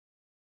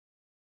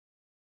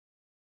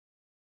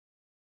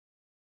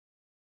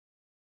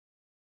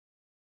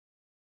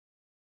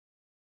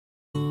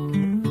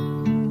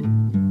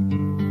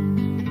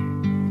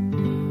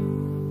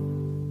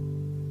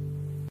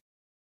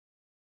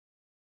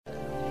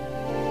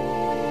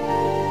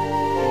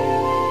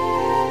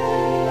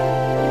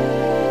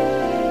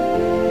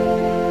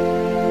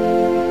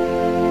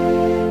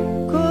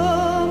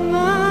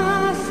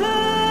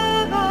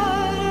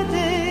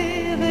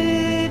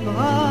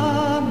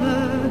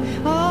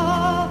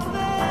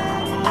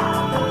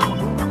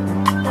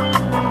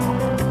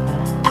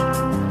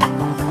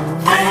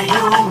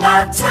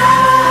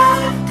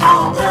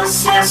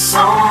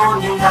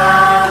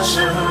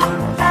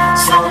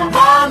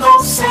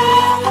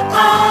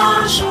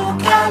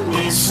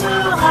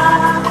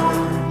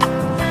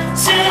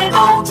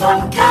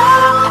ton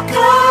cœur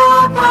que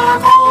peut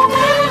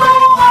gronder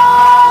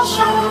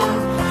l'orage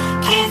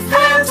qui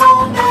fait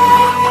tomber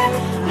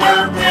le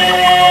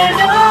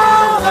pèlerin.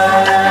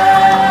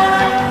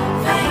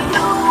 Veille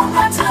au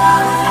matin,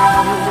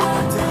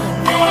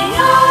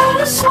 veille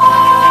le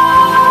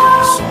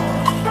soir,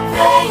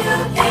 veille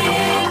et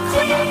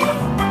prie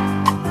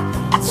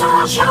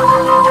toujours.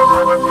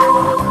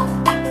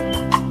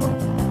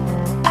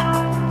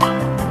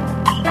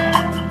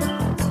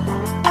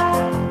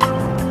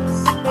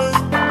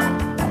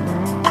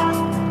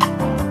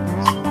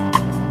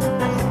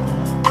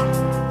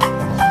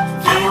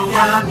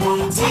 À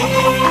midi,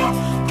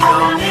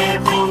 quand les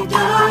bruits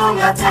de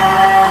la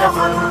terre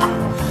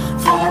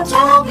font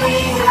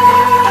oublier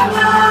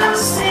le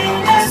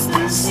céleste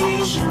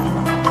séjour,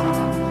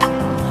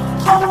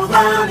 trouve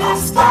un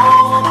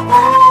instant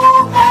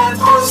pour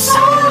être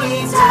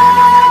solitaire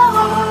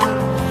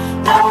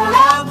dans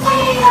la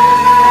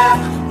prière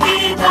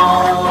et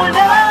dans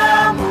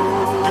l'amour.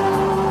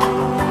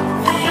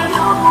 Veille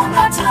au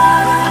matin,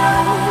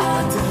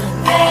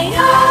 veille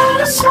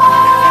le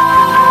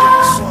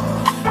soir,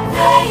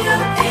 veille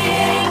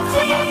et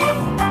prie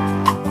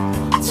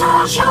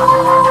toujours.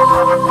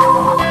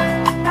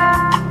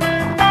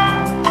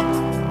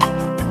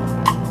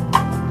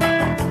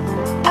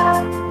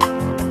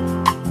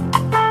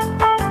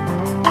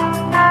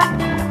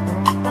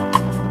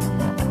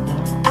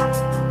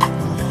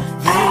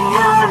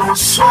 Veille le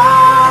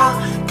soir,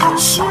 quand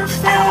se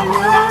fait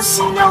le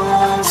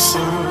silence,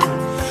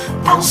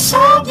 pense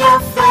au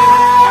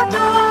bienfait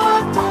de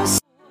ton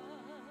Seigneur.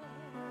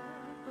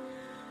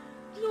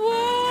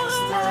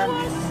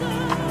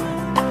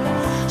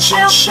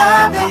 Cherche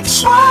avec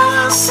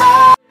soin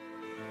ça.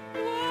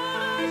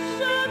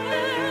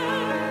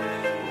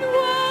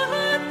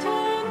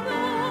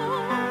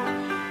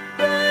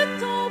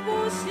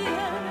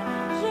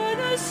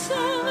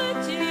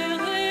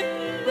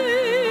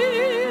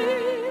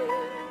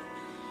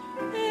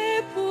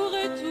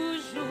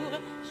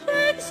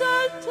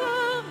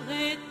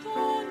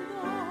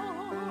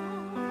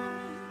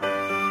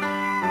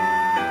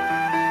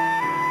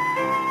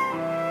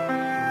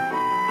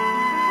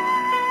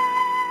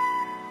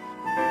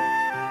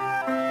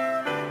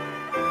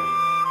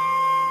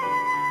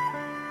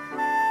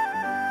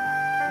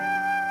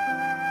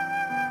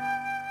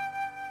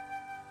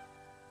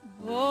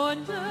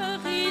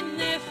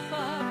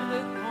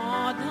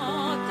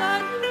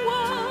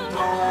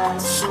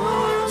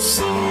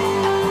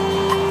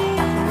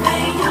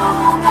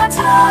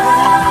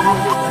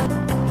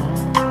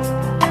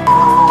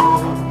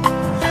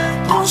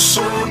 Pour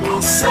celui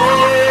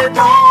c'est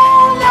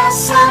dans la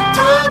sainte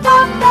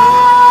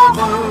demeure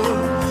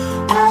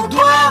où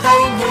doit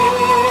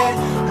régner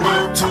le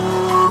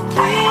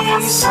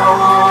Tout-Puissant.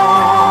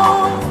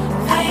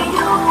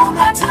 Veille au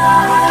matin,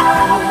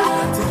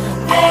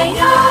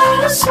 veille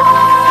le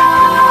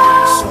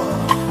soir,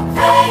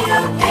 veille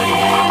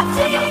et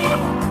prie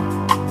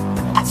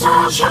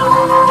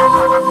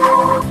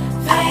toujours.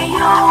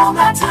 Veille au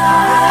matin,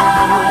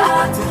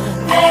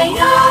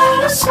 veille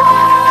le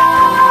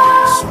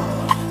soir,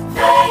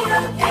 veille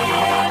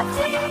et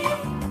prie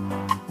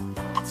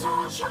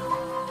toujours.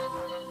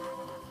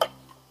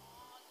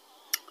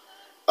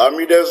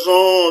 Amis des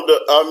ondes,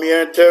 amis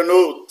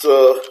internautes,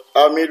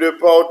 amis de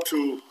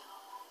partout,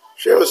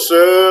 chères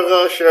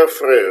sœurs, chers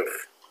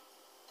frères,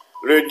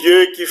 le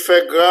Dieu qui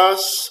fait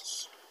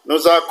grâce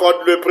nous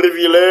accorde le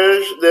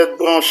privilège d'être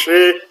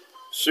branchés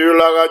sur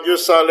la radio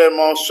Salem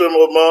en ce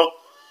moment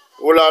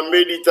pour la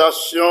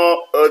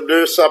méditation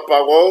de sa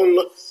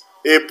parole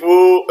et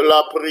pour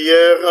la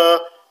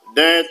prière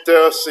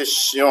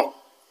d'intercession.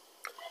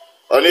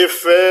 En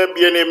effet,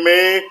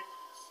 bien-aimés,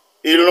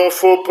 il nous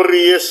faut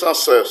prier sans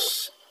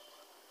cesse,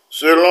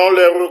 selon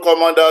les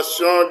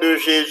recommandations de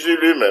Jésus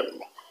lui-même.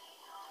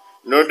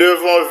 Nous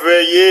devons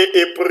veiller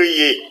et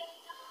prier,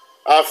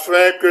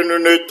 afin que nous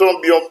ne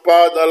tombions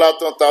pas dans la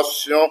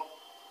tentation,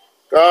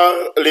 car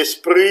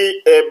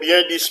l'esprit est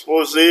bien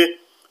disposé,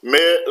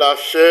 mais la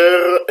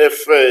chair est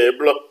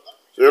faible,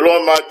 selon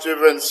Matthieu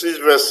 26,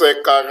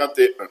 verset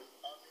 41.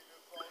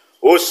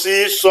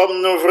 Aussi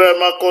sommes-nous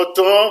vraiment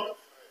contents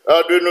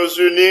de nous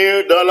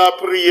unir dans la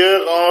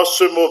prière en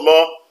ce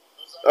moment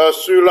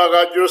sur la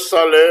radio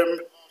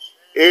Salem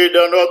et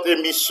dans notre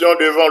émission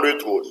Devant le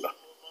trône.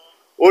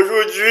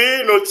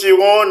 Aujourd'hui, nous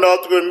tirons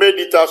notre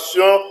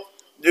méditation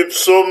du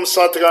psaume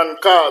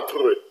 134.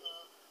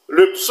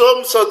 Le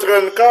psaume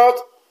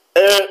 134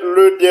 est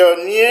le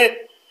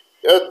dernier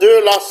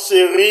de la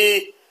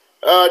série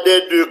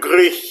des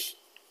degrés.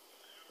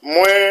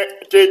 Moi,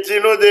 te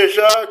dis-nous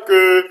déjà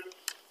que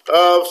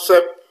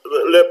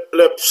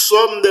les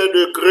psaumes des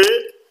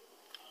degrés,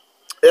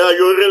 et à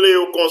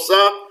Yorele comme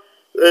ça,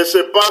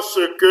 c'est parce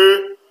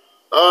que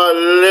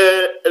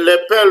les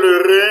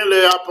pèlerins,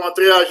 les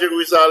appentrés à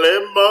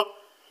Jérusalem,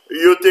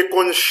 ils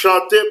ont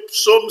chanté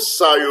psaume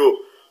ça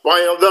yo.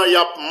 Pendant ils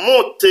ont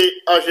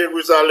monté à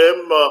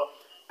Jérusalem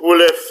pour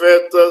les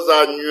fêtes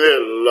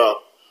annuelles.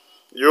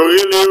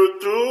 Yorele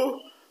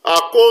tout, à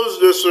cause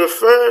de ce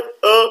fait,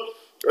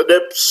 des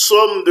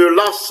psaumes de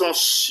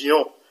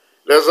l'ascension.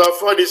 Les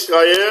enfants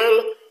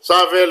d'Israël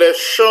savaient les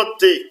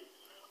chanter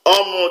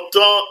en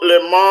montant les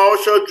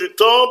marches du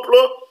temple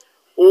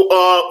ou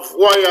en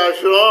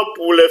voyageant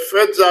pour les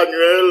fêtes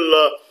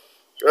annuelles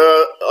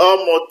en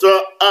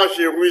montant à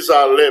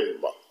Jérusalem.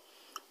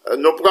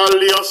 Nous prenons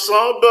lire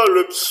ensemble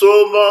le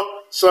psaume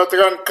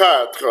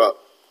 134,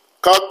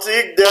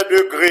 Cantique des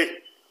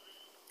degrés.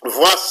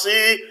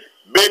 Voici,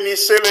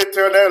 bénissez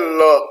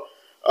l'Éternel,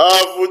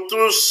 vous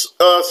tous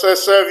ses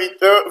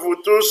serviteurs, vous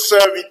tous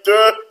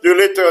serviteurs de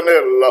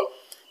l'Éternel,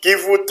 qui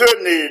vous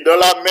tenez dans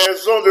la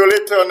maison de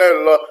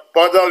l'Éternel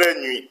pendant les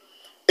nuits.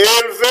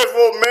 Élevez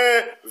vos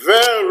mains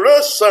vers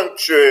le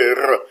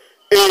sanctuaire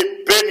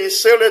et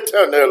bénissez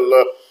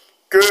l'Éternel.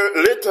 Que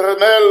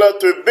l'Éternel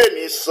te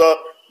bénisse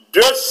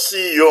de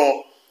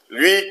Sion,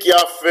 lui qui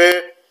a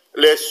fait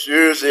les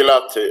cieux et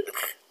la terre.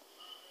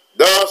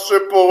 Dans ce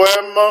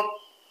poème,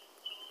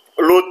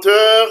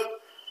 l'auteur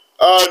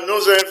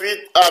nous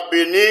invite à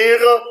bénir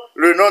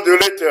le nom de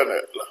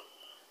l'Éternel.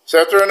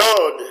 C'est un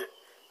ordre,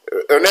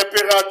 un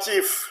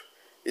impératif.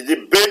 Il dit,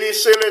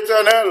 bénissez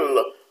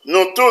l'Éternel,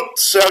 nous toutes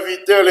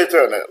serviteurs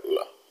l'Éternel.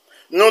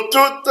 Nous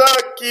toutes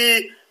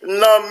qui,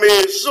 dans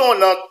maison,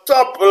 dans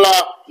temple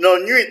là, dans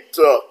nuit,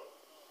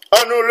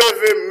 on nous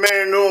lever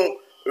main nous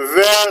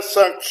vers le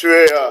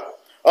sanctuaire,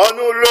 on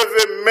nous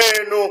lever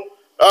main nous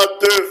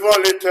devant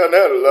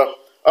l'Éternel,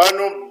 on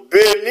nous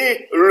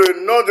bénit le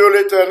nom de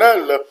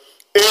l'Éternel,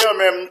 et en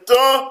même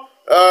temps,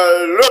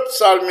 le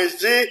psalmiste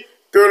dit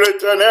que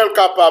l'Éternel est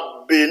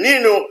capable de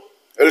bénir nous,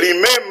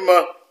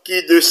 lui-même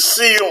qui de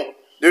Sion,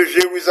 de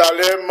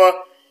Jérusalem,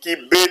 qui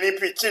bénit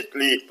petit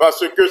lui,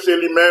 parce que c'est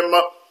lui-même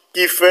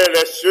qui fait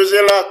les cieux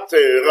et la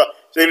terre,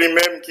 c'est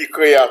lui-même qui est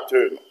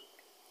créateur.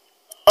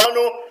 En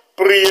nous,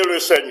 prier le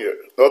Seigneur,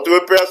 notre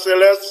Père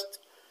Céleste,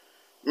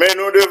 mais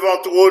nous devons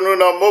trouver nous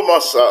dans le moment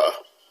ça.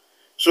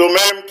 Ceux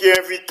même qui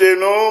invitent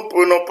nous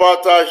pour nous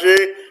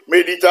partager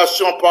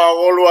méditation,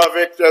 parole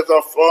avec tes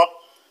enfants,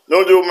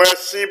 nous nous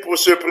remercions pour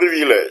ce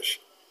privilège.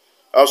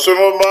 En ce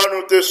moment,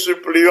 nous te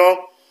supplions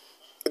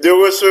de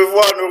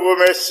recevoir nos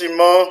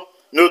remerciements,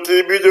 nos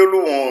tribus de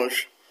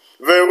louange,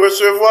 de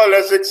recevoir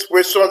les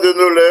expressions de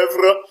nos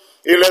lèvres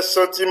et les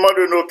sentiments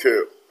de nos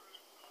cœurs.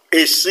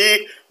 Et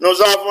si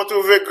nous avons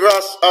trouvé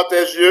grâce à tes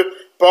yeux,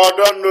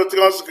 pardonne nos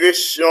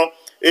transgressions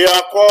et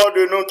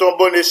accorde-nous ton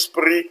bon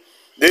esprit,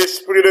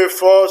 l'esprit de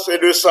force et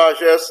de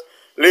sagesse,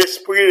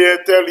 l'esprit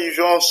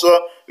d'intelligence,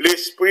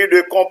 l'esprit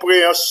de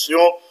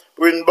compréhension,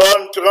 pour une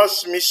bonne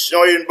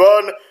transmission et une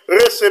bonne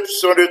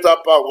réception de ta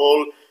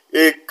parole,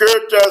 et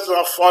que tes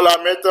enfants la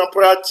mettent en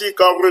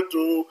pratique en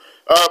retour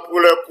pour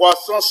leur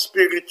croissance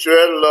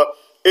spirituelle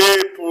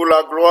et pour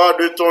la gloire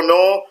de ton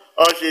nom,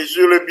 en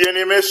Jésus le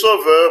bien-aimé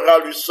Sauveur, à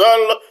lui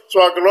seul,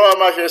 soit gloire,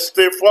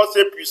 majesté, force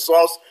et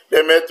puissance,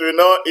 dès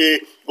maintenant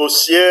et au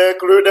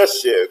siècle des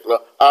siècles.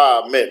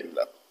 Amen.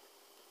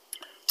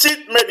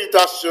 Petite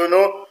méditation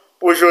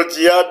pour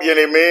aujourd'hui,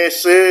 bien-aimé,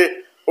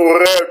 c'est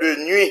horaire de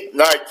nuit,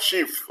 night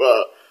shift.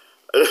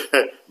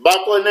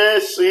 Bah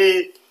connaît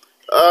si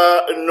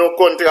nous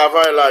qu'on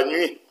travaille la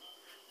nuit.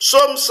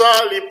 Somme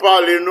ça, il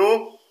parle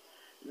nous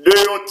de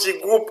un petit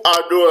groupe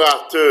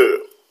adorateur,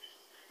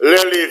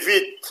 les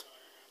Lévites,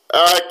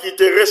 qui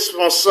étaient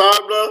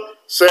responsables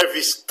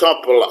service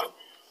temple là.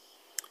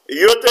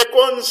 Ils étaient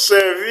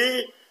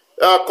servis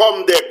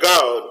comme des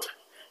gardes.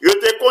 Ils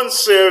étaient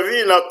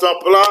servis dans le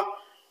temple là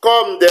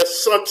comme des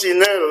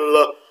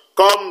sentinelles,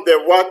 comme des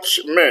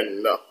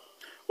watchmen.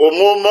 Au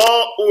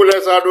moment où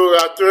les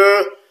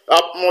adorateurs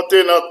ont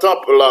monté dans le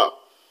temple là,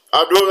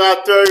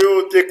 adorateurs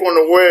étaient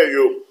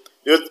connus,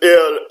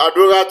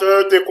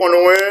 adorateurs étaient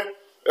connus,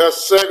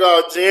 ces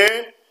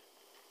gardiens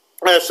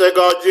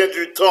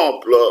du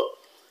temple.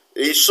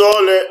 Ils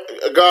sont les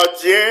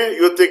gardiens,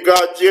 ils étaient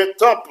gardiens du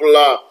temple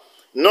là,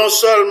 non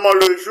seulement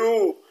le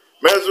jour,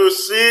 mais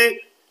aussi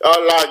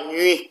la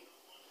nuit.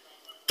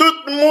 Tout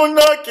le monde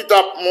qui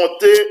t'a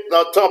monté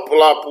dans le temple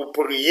là pour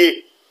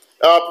prier,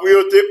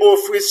 pour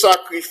offrir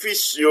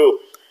sacrifice, il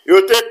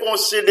était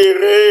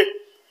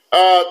considéré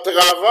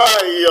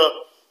travail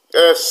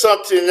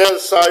sentinelle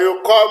ça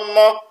comme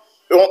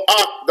un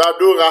acte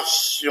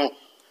d'adoration,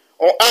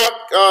 un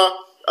acte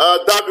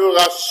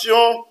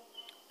d'adoration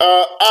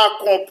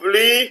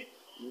accompli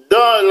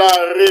dans la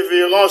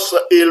révérence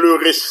et le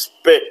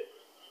respect.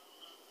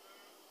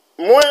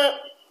 Moi,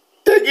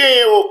 j'ai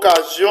gagné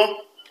l'occasion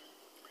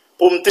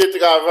pour me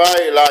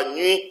travailler la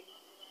nuit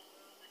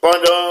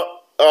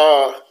pendant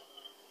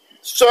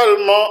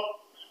seulement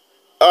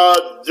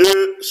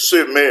 2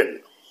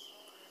 semaines.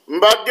 Je n'ai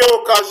pas eu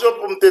l'occasion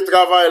pour me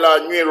travailler la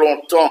nuit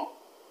longtemps.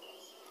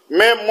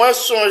 Mais moi,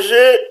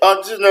 songé en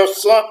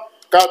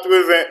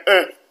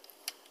 1981,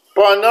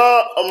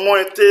 pendant moi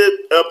j'étais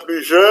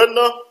plus jeune,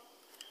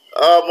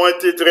 moi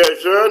j'étais très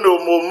jeune, au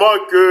moment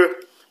que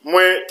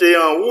moi j'étais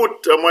en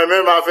route,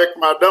 moi-même avec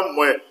madame,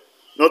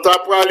 nous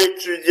avons à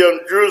l'étudier en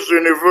Jews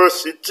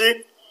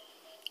University,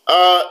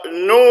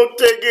 nous avons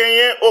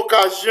gagné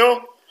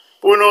occasion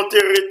pour nous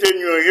rester à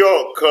New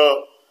York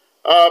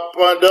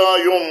pendant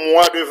un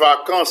mois de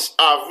vacances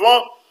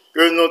avant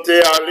que nous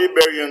sommes allés à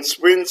Berrien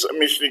Springs,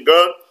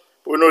 Michigan,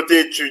 pour nous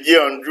étudier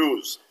en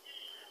Jews.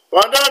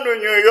 Pendant nous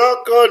New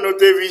York, nous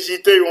avons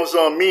visité nos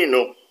amis,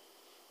 nous.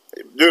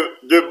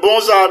 De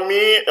bons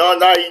amis en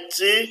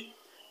Haïti,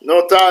 nous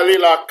sommes allés à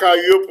la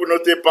Caillou pour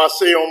nous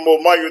passer un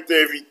moment, ils ont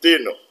invité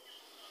nous.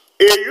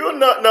 Et ils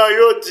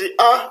ont dit,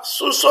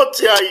 sous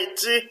sorti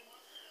Haïti,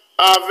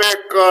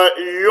 avec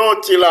un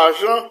petit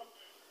l'argent,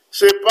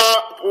 c'est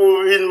pas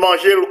pour venir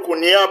manger le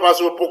kounia, parce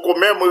que pour quand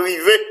même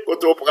arriver,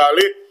 quand on peut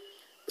aller,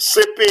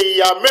 c'est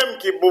pays même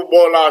qui pour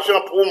bon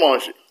l'argent pour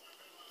manger.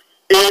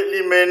 Et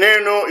ils menaient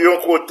nous, un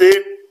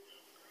côté,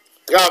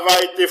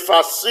 travail était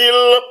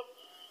facile,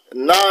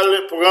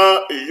 nous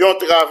prend un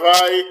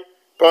travail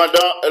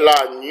pendant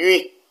la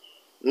nuit,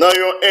 dans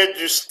une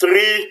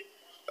industrie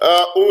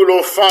où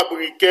l'on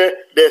fabriquait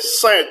des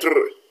cintres.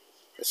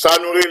 Ça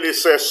nous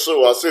laissait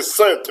ça, c'est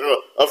cintre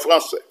en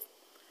français.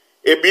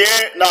 Eh bien,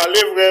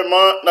 n'allez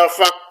vraiment dans la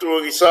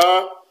factory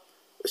ça,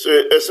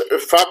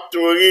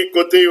 factory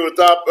côté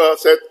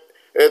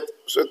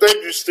cette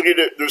industrie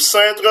de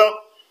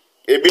cintre,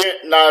 eh bien,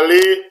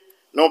 n'allez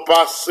nous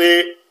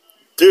passer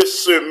 2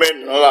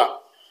 semaines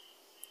là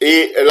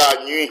et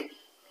la nuit.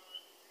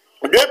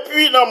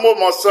 Depuis dans le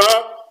moment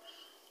ça,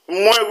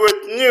 moi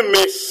retenu un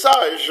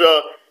message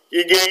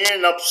qui gagnait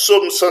dans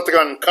Psaume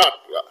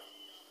 134 là.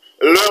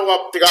 L'heure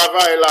où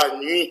travaille la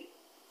nuit,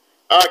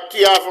 à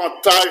qui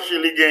avantage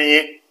il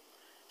gagne.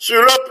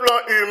 Sur le plan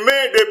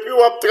humain, depuis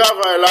qu'on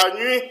travaille la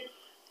nuit,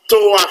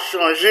 tout a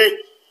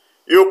changé.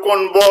 Il y a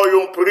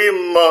une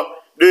prime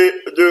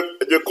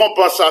de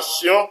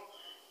compensation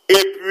et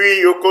puis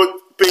il y a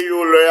payer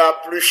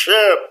l'heure plus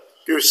cher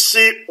que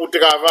si on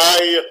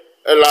travaille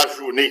la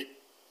journée.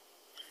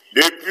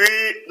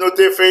 Depuis, nous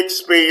avons fait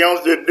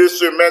expérience de 2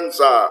 semaines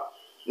ça.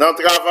 Dans le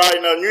travail,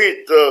 dans la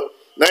nuit, dans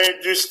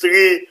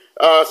l'industrie,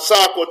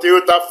 ça, côté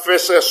où tu as fait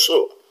c'est ça.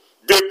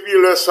 Depuis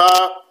le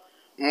ça,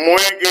 moi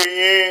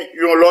gagné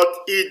une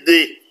autre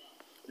idée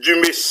du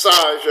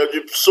message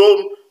du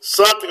psaume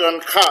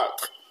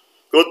 134.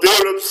 Côté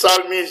le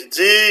psalmiste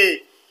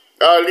dit,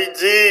 il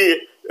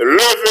dit,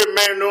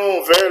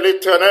 levez-nous vers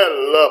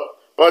l'Éternel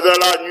pendant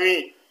la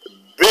nuit,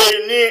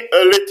 bénis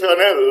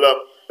l'Éternel,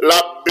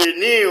 la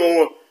bénie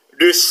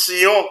de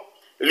Sion,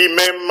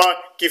 lui-même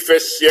qui fait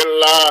ciel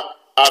là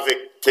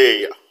avec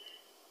terre.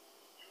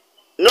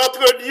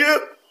 Notre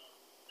Dieu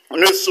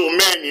ne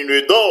sommeille ni ne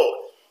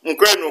dort, nous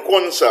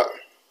connaissons ça.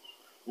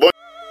 Bon.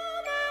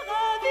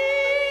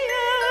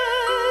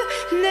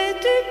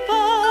 N'es-tu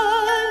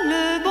pas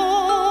le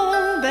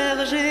bon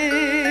berger?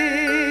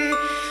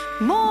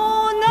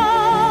 Mon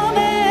âme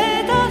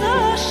est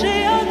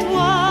attachée à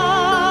toi,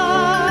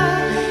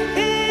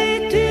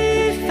 et tu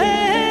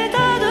fais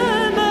ta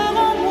demeure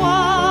en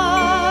moi.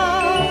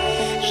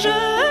 Je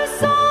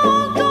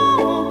sens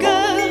ton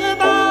cœur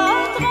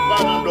battre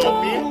en ton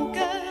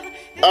cœur.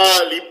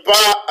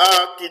 Pas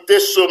à quitter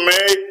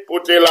sommeil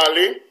pour te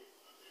l'aller,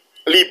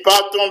 il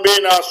pas tomber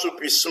dans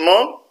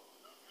l'assoupissement.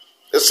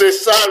 C'est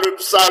ça le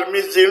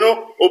psalmiste dit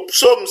nous au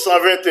psaume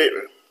 121.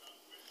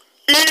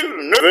 Il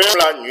ne veut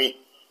la nuit.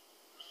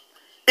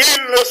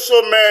 Il ne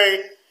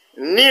sommeille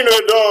ni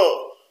ne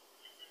dort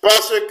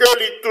parce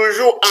qu'il est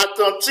toujours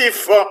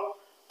attentif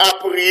à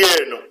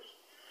prier nous.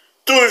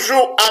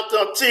 Toujours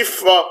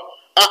attentif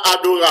à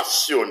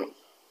adoration nous.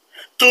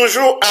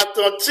 Toujours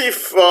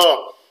attentif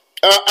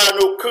à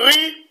nos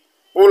cris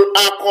pour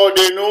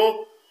accorder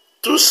nous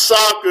tout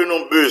ça que nous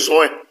avons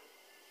besoin.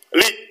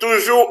 Il est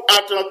toujours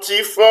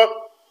attentif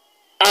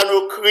à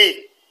nos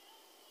cris,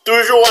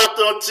 toujours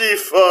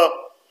attentif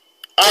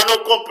à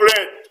nos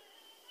complaintes,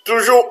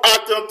 toujours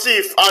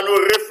attentif à nos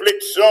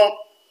réflexions,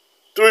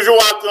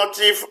 toujours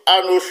attentif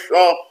à nos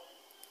chants,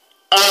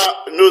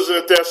 à nos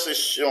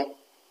intercessions.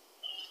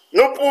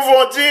 Nous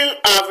pouvons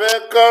dire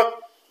avec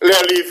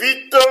les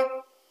Lévites,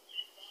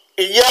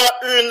 il y a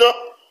une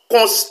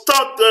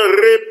constante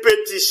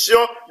répétition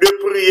de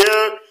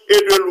prières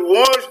et de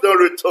louanges dans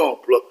le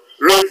temple,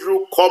 le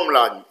jour comme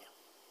la nuit.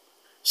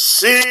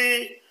 Si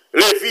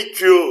les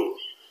vitio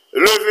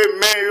levez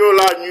main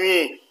la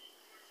nuit,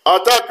 en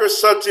tant que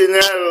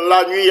sentinelle,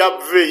 la nuit a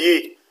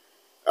veillé.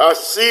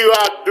 Si vous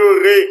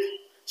adorez,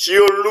 si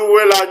vous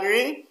louez la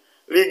nuit,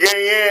 vous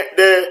gagnez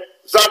des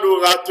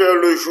adorateurs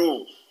le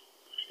jour.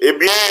 Eh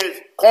bien,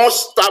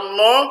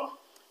 constamment,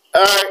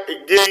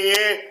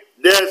 gagner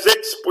des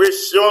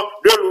expressions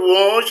de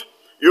louange,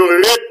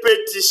 une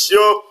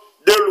répétition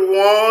de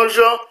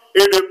louange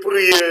et de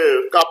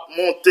prière qu'a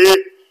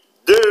monté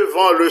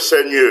devant le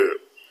Seigneur,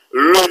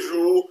 le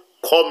jour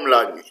comme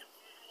la nuit.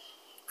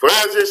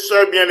 Frères et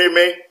sœurs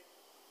bien-aimés,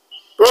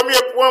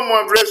 premier point,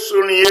 moi, je voulais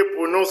souligner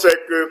pour nous,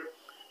 c'est que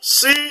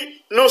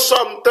si nous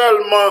sommes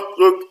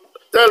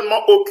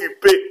tellement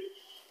occupés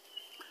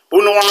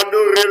pour nous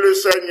adorer le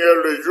Seigneur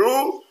le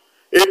jour,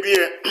 eh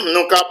bien, nous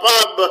sommes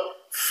capables de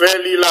faire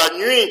la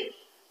nuit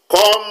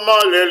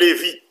comme les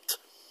Lévites.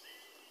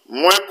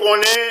 Moi, je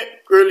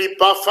connais que ce n'est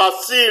pas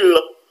facile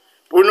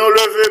pour nous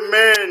lever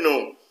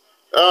main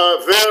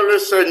vers le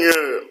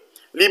Seigneur.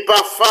 Ce n'est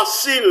pas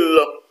facile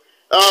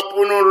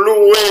pour nous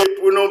louer,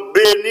 pour nous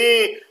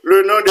bénir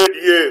le nom de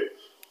Dieu.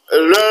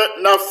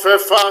 L'un a fait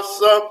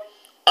face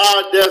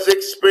à des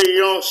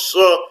expériences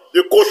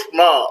de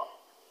cauchemar.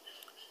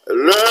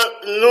 L'un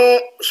nous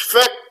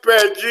fait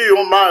perdre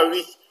un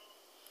mari,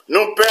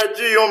 nous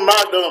perdu un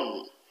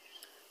madame.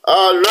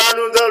 L'un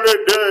nous dans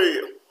le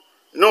deuil,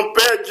 nous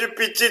perdu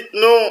petite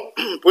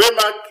nous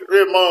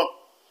prématurément.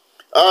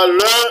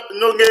 L'un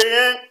nous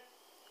gagnons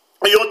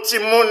un petit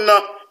monde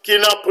qui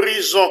est en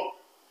prison.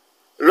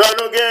 Là,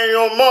 nous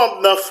gagnons un membre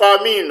de la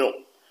famille, nous,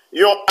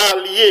 un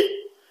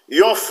allié,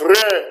 un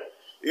frère,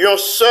 une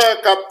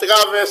sœur qui a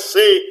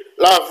traversé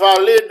la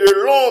vallée de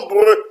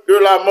l'ombre de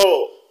la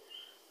mort.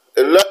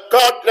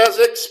 Quand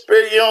les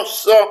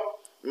expériences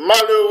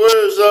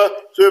malheureuses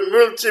se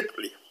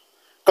multiplient,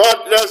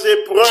 quand les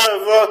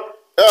épreuves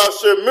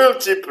se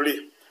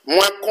multiplient,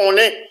 moi qu'on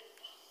est,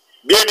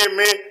 bien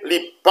aimé, il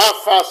n'est pas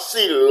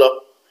facile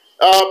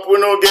pour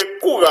nous avoir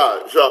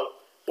courage,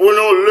 pour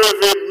nous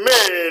lever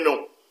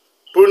main,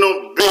 pour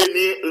nous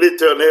bénir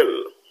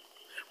l'Éternel.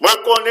 Moi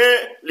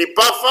connais, il n'est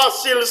pas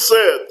facile,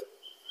 certes,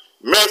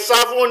 mais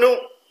savons-nous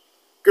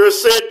que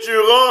c'est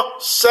durant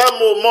ces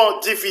moments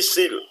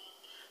difficiles,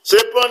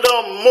 c'est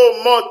pendant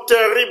moments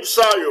terribles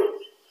ça,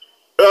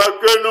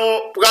 que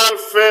nous pourrons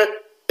faire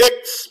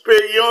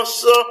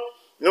expérience,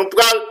 nous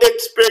pourrons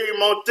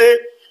expérimenter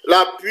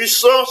la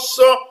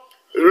puissance,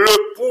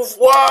 le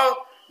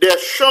pouvoir des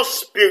champs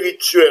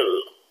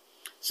spirituels.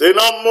 C'est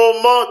un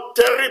moment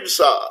terrible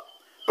ça.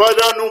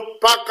 Pendant nous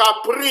pas qu'à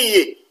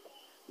prier,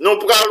 nous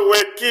pourrons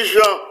voir qui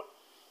genre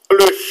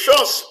le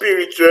chant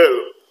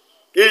spirituel,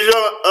 qui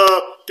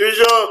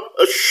genre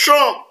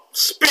chant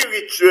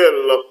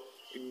spirituel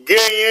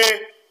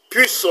gagner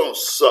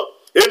puissance.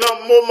 Et dans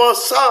ce moment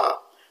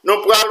ça,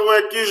 nous pourrons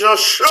voir qui genre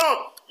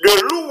chant de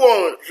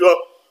louange,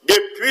 de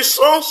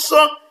puissance,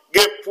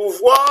 de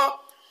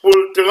pouvoir pour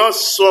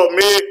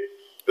transformer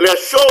les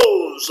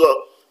choses,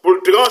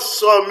 pour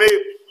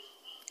transformer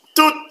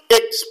toute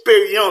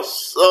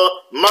expérience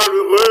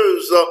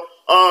malheureuse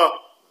en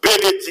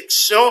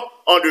bénédiction,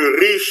 en de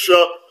riches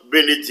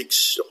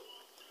bénédictions.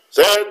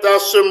 C'est à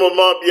ce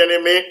moment,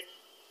 bien-aimé,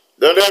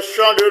 dans les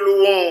chants de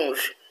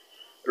louange,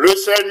 le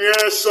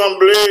Seigneur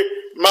semblait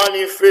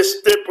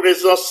manifester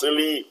présence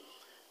li.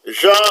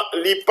 Jean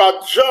li pas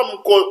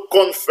jam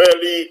qu'on fait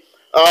li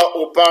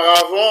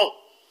auparavant.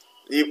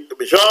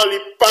 Jean li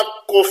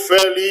pas qu'on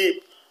fait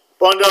li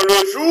pendant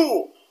le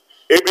jour.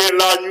 Et bien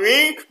la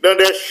nuit, dans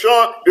des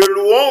chants de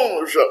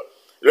louange,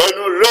 là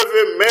nous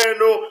lever main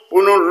nous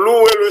pour nous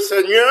louer le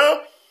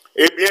Seigneur,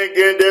 et bien il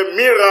y a des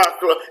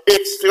miracles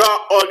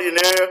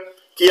extraordinaires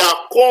qui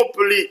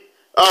accomplit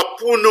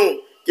pour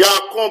nous, qui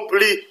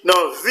accomplit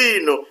dans la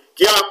vie nous,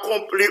 qui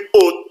accomplit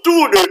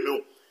autour de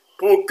nous,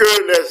 pour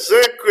que les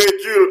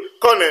incrédules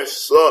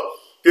connaissent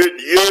que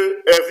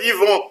Dieu est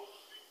vivant,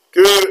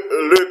 que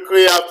le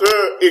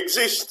Créateur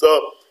existe,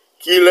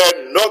 qu'il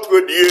est notre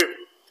Dieu,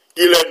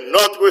 qu'il est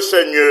notre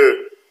Seigneur,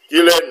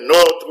 qu'il est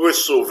notre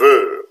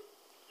Sauveur.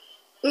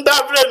 Nous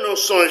devons nous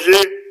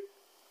songer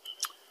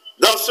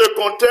dans ce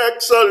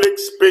contexte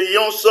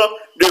l'expérience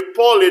de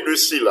Paul et de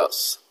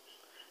Silas.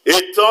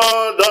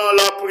 Étant dans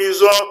la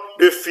prison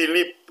de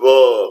Philippe,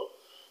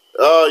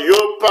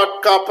 yo pas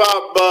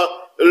capable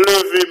de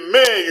lever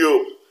main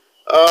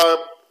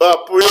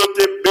pour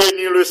te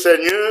bénir le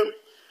Seigneur,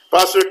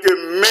 parce que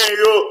main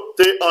yo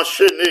te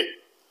enchaîné,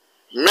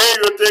 main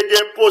yo te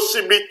gain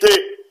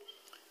possibilité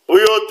pour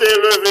te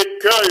lever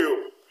cœur,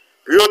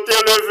 pour te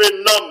lever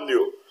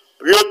nom,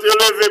 pour te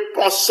lever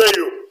pensée,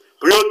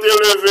 pour te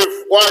lever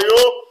foi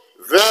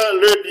vers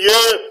le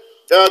Dieu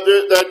de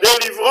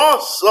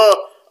délivrance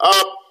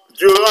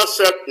durant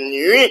cette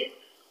nuit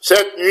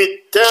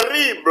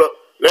terrible.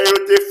 Là, yo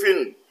te fin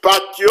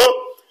patio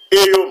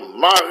et yo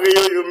maré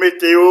yo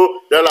météo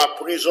dans la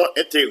prison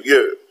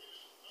intérieure.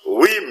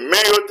 Oui,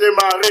 mais yo te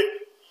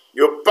maré,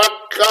 yo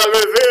pas qu'à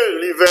lever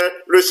l'hiver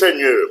le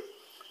Seigneur.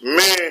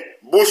 Mais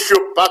bouche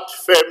pas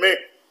fermée,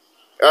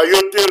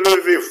 yo te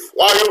levé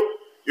foi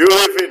yo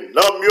levé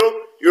nom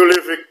yo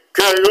levé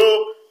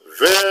cœur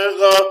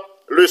vers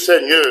le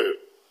Seigneur.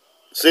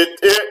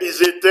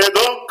 Ils étaient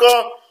donc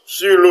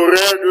sur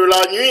l'horaire de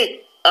la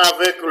nuit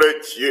avec le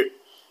Dieu.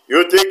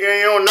 Ils te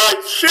gagné un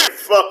night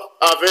shift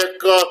avec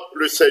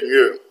le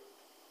Seigneur.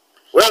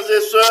 Frères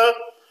et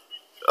sœurs,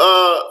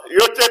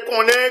 ils te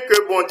connaissent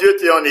que bon Dieu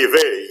t'est en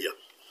éveil.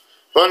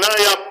 Pendant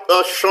qu'il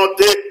a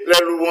chanté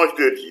les louanges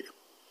de Dieu.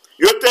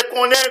 Ils te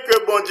connaissent que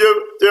bon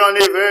Dieu t'est en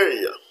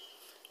éveil.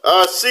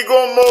 Si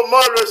un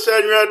moment le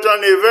Seigneur est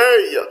en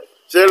éveil,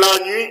 c'est la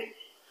nuit.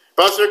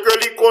 Parce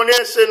que il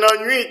connaît c'est la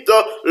nuit,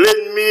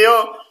 l'ennemi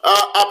a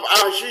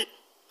agi.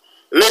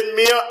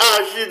 L'ennemi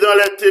agit dans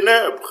les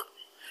ténèbres.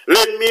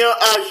 L'ennemi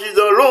agit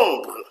dans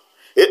l'ombre.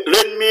 Et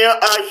l'ennemi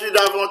agit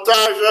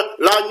davantage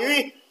la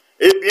nuit.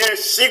 Eh bien,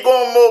 si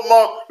un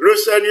moment le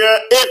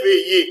Seigneur est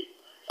éveillé,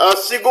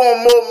 si un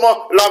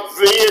moment l'a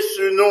veillé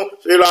sur nous,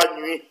 c'est la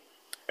nuit.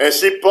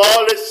 Ainsi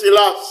Paul et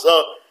Silas,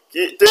 qui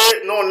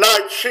étaient non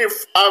night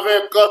shift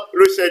avec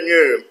le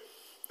Seigneur,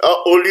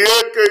 au lieu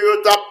que yo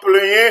t'a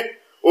plaigné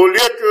au lieu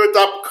que tu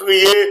aies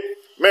crié,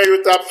 mais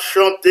tu as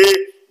chanté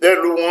des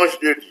louanges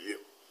de Dieu.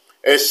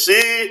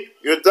 Ainsi,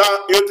 je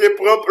te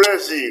prends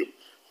plaisir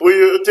pour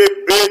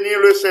te bénir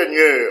le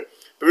Seigneur,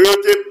 pour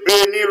te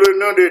bénir le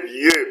nom de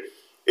Dieu.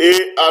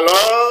 Et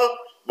alors,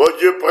 bon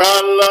Dieu prend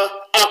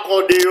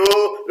accorder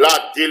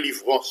la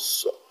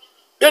délivrance.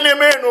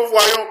 Bien-aimés, nous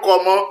voyons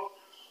comment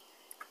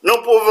nous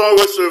pouvons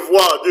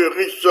recevoir de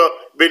riches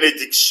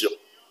bénédictions.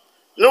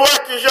 Nous,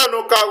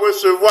 nous pouvons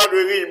recevoir de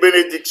riches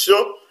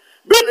bénédictions,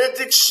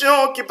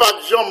 bénédictions qui pas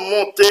de gens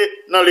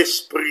monter dans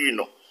l'esprit,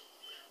 non.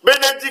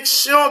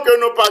 Bénédictions que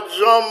nous pas de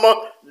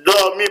gens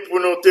dormi pour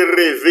nous te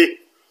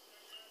rêver.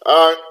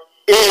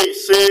 Et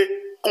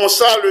c'est comme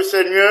ça le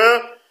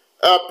Seigneur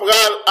pour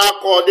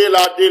accorder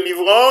la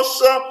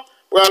délivrance,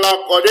 pour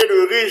accorder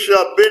de riches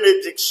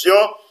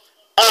bénédictions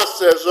à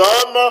ces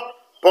hommes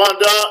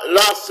pendant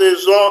la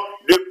saison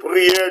de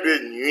prière de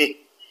nuit,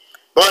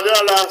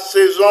 pendant la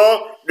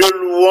saison de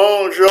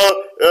louange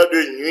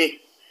de nuit.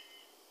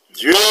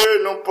 Dieu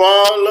nous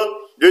parle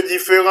de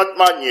différentes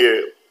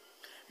manières.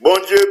 Bon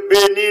Dieu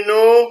bénit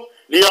nous,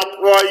 lui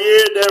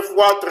employer des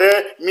voies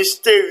très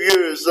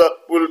mystérieuses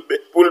pour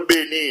le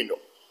bénir nous.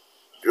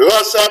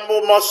 Durant ces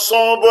moments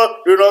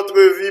sombres de notre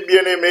vie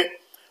bien-aimée,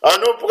 on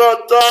nous prend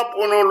temps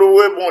pour nous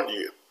louer bon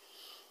Dieu.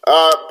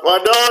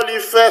 Pendant les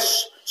fait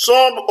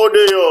sombre au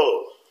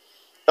dehors,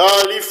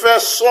 les fait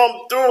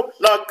sombre tout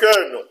dans le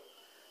cœur nous.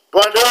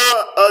 Pendant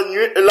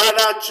la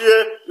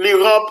nature les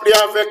remplit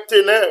avec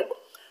ténèbres,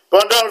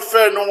 pendant le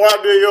fait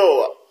noir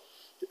dehors,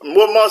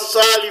 moment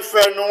ça il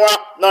fait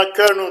noir dans le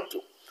cœur nous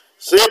tout.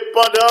 C'est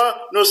pendant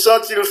nous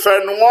sentir le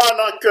fait noir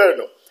dans le cœur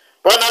nous.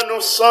 Pendant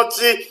nous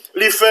sentir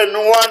il fait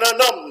noir dans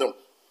l'homme nous.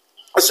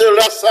 C'est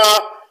là ça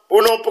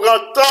pour nous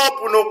prendre temps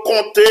pour nous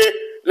compter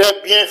les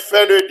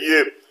bienfaits de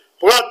Dieu.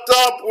 Prendre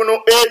temps pour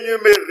nous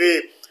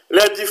énumérer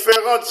les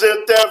différentes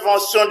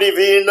interventions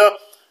divines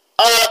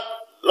à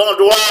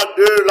l'endroit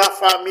de la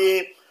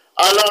famille,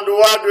 à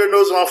l'endroit de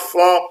nos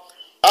enfants,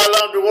 à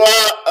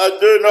l'endroit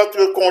de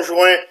notre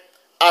conjoint.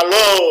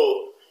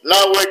 Alors,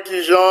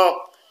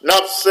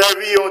 nous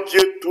servi un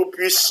Dieu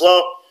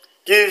tout-puissant,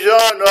 qui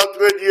genre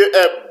notre Dieu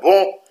est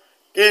bon,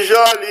 qui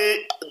genre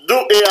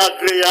doux et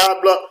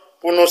agréable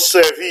pour nous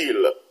servir.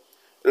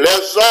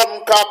 Les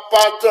hommes qui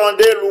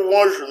attendaient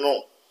louange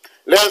nous,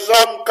 les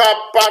hommes qui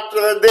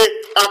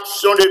attendaient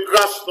action de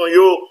grâce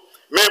nous,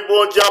 mais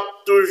bon Dieu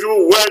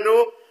toujours ouais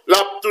nous,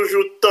 l'a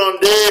toujours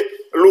tendé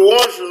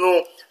louange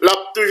nous,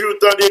 l'a toujours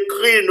tendé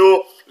cri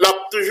nous, l'a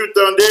toujours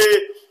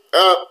tendé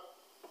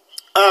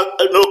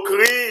nos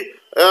cris,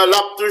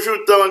 l'a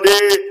toujours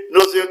tendé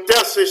nos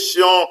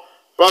intercessions,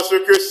 parce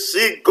que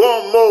si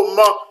grand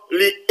moment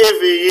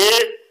l'éveillé,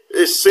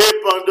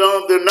 c'est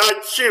pendant the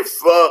night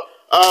shift,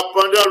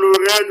 pendant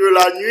l'horaire de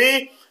la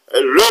nuit,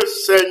 le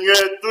Seigneur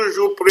est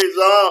toujours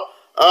présent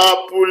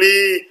pour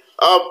lui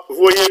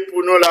voyez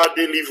pour nous la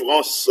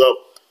délivrance.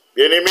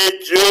 Bien-aimé,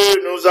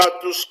 Dieu nous a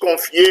tous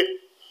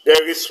confié des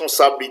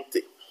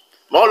responsabilités.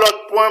 Mon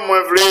autre point,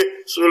 moi, je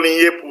voulais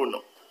souligner pour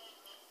nous.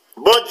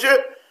 Bon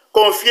Dieu,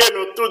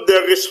 confie-nous toutes des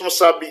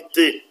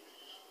responsabilités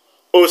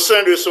au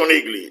sein de son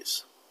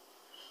Église.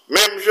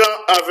 Même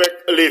gens avec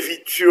les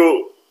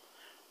vituaux.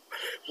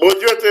 Bon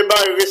Dieu te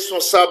bat une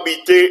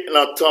responsabilité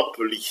dans le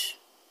temple.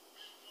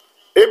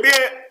 Eh bien,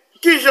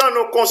 qui gens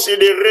nous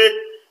considérer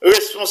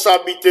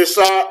responsabilité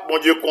ça, bon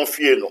Dieu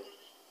confie-nous.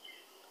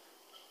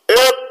 Et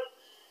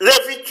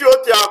les vituaux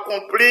t'ont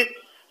accompli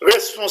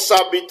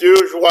responsabilité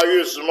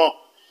joyeusement,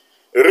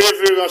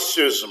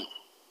 révérencieusement.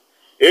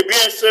 Eh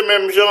bien, ces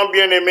mêmes gens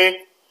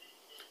bien-aimés,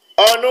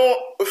 on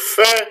nous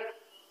fait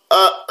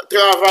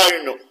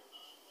travail nous.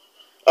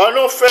 On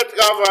nous fait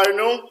travail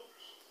nous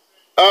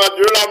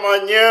de la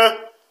manière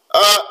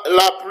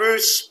la plus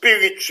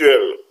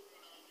spirituelle.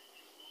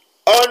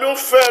 On nous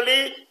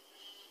fait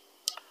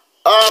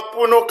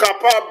pour nous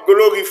capables de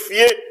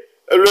glorifier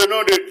le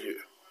nom de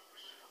Dieu.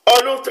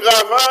 On nous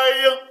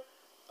travaille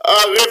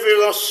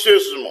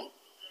révérencieusement.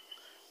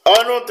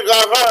 On nous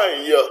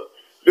travaille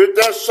de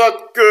telle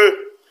sorte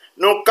que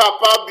nous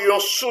capables d'une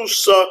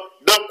source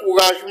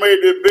d'encouragement et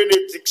de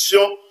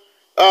bénédiction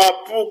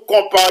pour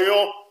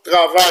compagnons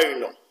travail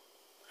nous.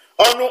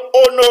 On nous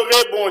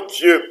honorait, bon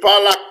Dieu, par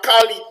la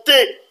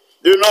qualité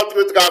de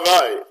notre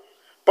travail,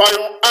 par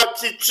une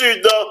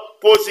attitude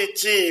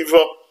positive,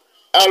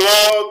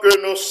 alors que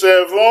nous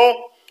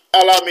servons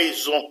à la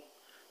maison,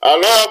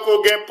 alors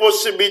qu'on a une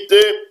possibilité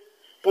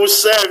pour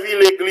servir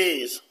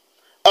l'Église.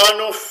 On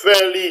nous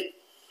fait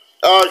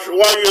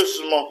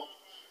joyeusement,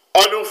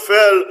 on nous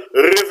fait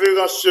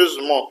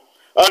révérencieusement,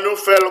 on nous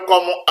fait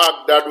comme un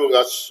acte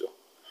d'adoration.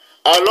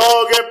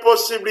 Alors il y a une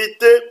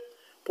possibilité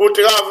pour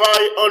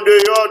travailler en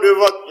dehors de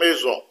votre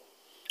maison,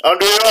 en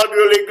dehors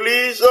de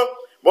l'église,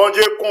 bon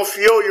Dieu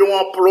confie un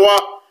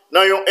emploi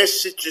dans une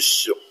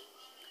institution.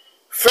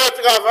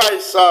 Faites travail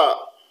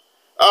ça,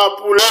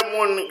 pour les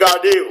gens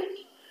garder,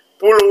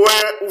 pour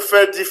voir ou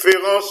faire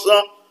différence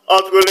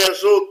entre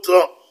les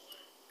autres,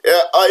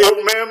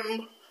 et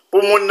même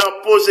pour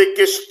nous poser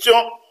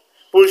questions,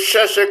 pour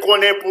chercher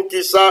connaître pour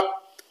qui ça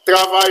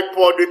travaille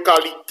pour de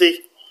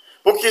qualité.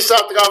 pour qui ça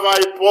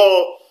travaille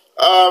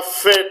pas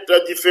fait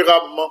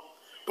différemment,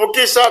 pour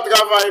qui ça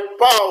travaille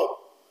pas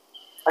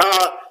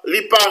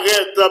lui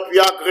paraître plus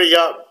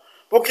agréable,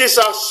 pour qui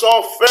ça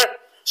sont fait,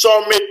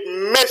 sont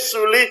mettre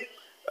sous lui,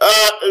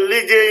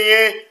 lui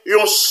gagner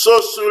un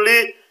saut sous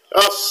lui,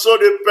 un saut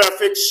de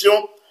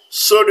perfection,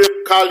 saut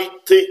de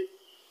qualité.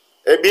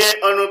 Eh bien,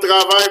 on nous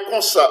travaille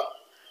comme ça,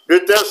 de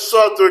telle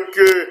sorte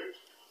que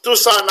tout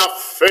ça n'a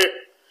fait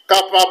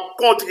capable de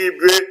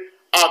contribuer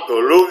à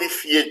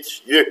glorifier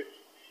Dieu.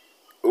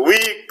 Oui,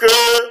 que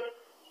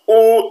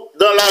ou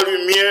dans la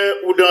lumière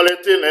ou dans les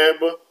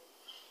ténèbres,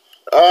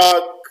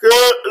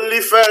 que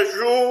l'y fait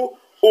jour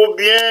ou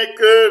bien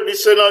que l'y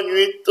c'est la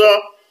nuit,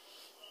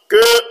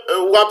 que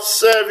ou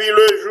observer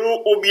le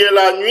jour ou bien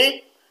la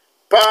nuit,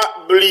 pas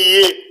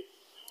oublier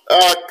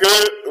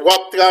que ou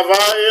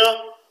travaille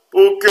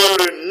pour que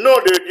le nom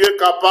de Dieu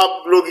capable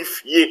de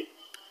glorifier.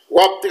 Ou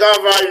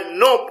travaille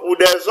non pour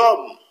des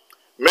hommes,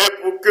 mais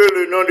pour que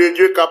le nom de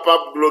Dieu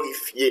capable de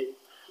glorifier.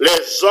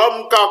 Les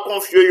hommes qui ont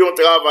confié un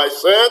travail,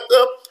 certes,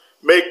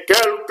 mais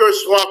quel que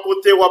soit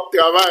côté où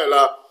travail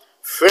là,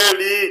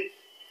 fais-le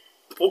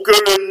pour que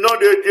le nom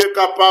de Dieu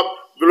capable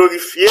de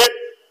glorifier,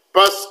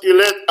 parce qu'il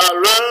est à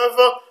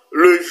l'œuvre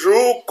le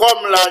jour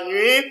comme la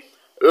nuit,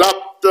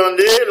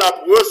 l'attendez, la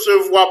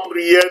recevoir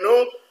prière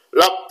nous,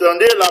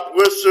 l'attendez, la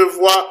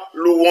recevoir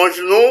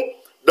louange nous,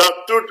 dans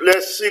toutes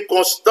les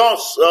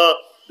circonstances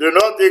de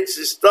notre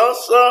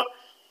existence,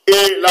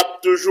 et l'a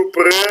toujours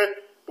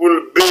prêt pour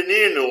le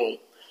bénir nous.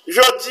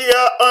 Je dis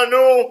à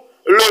nous,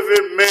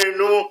 levez main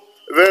nous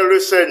vers le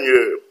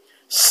Seigneur.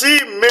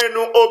 Si main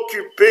nous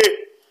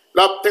occupés,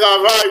 la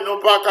travail non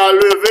pas qu'à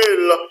lever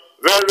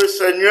vers le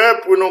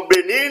Seigneur pour nous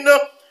bénir,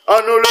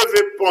 à nous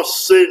lever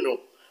pensée nous,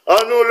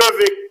 à nous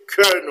lever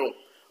cœur nous,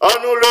 à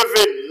nous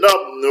lever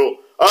nom nous,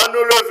 à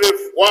nous lever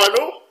foi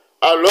nous,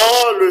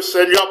 alors le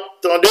Seigneur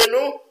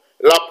attendez-nous,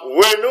 la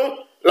prouez-nous,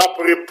 la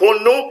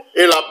répond-nous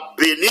et la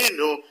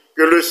bénis-nous.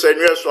 Que le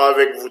Seigneur soit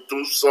avec vous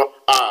tous.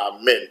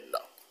 Amen.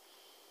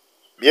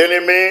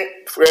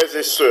 Bien-aimés frères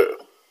et sœurs,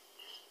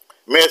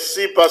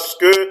 merci parce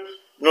que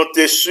nous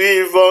te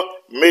suivons,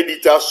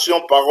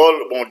 méditation,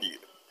 parole, bon Dieu.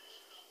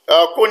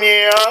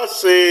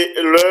 C'est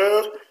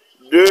l'heure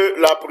de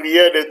la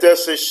prière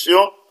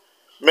d'intercession,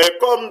 mais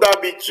comme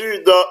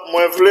d'habitude,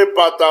 moi je voulais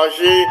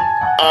partager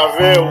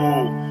avec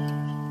vous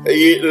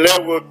les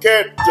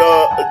requêtes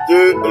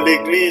de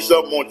l'Église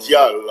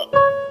mondiale.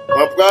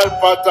 On va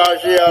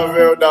partager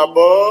avec vous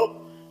d'abord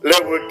les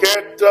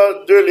requêtes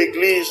de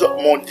l'Église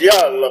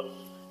mondiale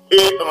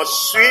et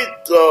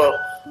ensuite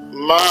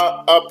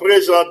m'a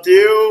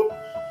présenté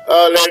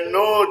les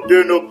noms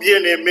de nos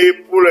bien-aimés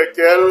pour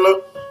lesquels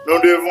nous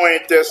devons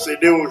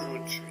intercéder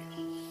aujourd'hui.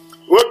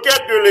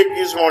 Requête de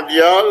l'Église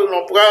mondiale,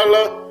 nous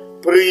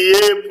allons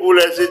prier pour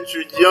les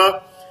étudiants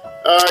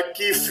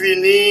qui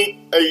finissent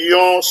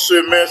un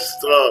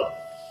semestre.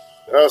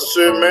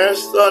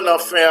 En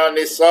fin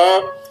d'année,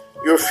 ça,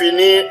 ils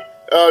finissent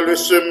le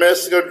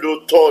semestre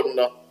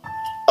d'automne.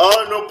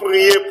 Nous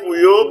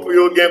prions pour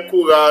eux gagner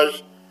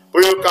courage,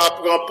 pour eux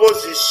prendre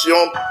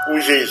position pour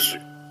Jésus.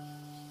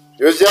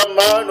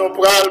 Deuxièmement, nous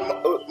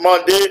allons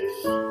demander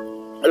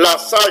la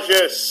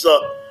sagesse,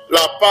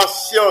 la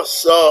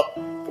patience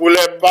pour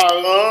les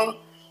parents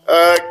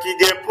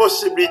qui ont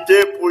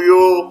possibilité pour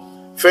eux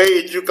faire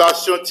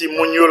éducation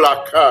timounio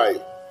la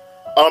caille.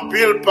 En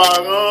pile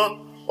parents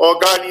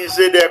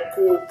organiser des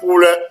cours pour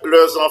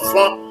leurs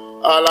enfants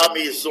à la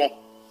maison.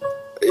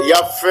 Il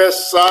a fait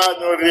ça,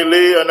 nous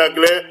relais en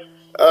anglais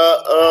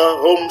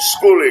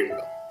homeschooling.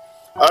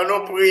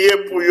 Nous prier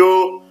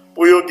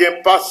pour eux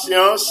gagner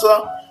patience,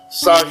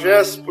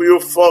 sagesse pour eux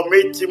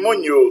former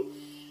timounio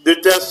de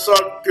telle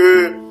sorte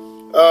que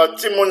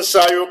timoun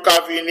sa yo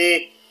ka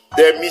vini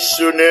des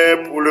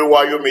missionnaires pour le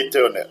royaume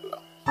éternel.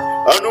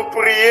 Nous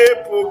prier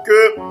pour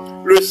que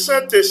le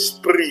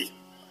Saint-Esprit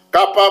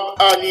capable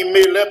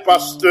d'animer les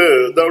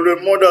pasteurs dans le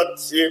monde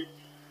entier,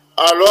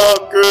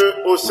 alors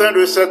que au sein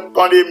de cette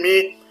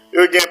pandémie, il y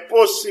a une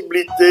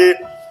possibilité,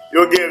 il y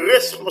a une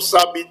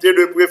responsabilité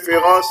de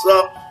préférence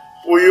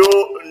pour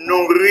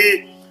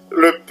nourrir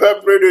le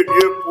peuple de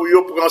Dieu, pour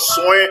prendre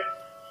soin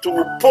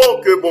tout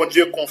pour que bon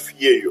Dieu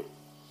confie.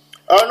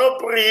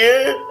 Nous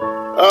prier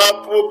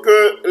pour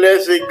que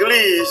les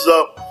églises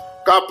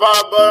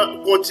capables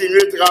de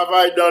continuer le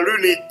travail dans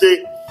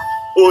l'unité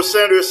au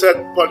sein de cette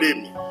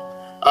pandémie.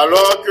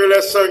 Alors que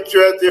les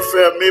sanctuaires étaient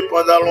fermés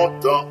pendant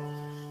longtemps,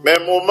 mais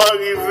moment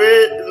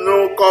arrivé,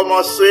 nous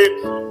commençons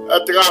à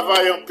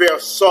travailler en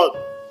personne.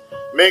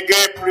 Mais il y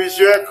a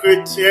plusieurs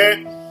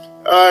chrétiens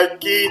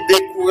qui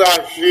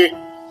découragés,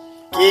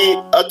 qui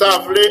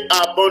avaient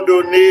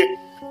abandonné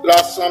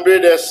l'Assemblée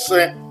des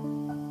Saints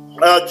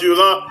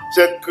durant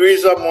cette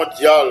crise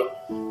mondiale.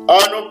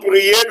 Nous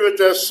prier de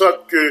telle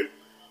sorte que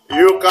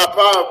ils sont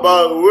capables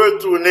de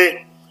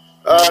retourner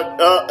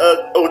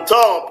au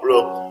temple,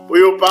 pour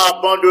ne pas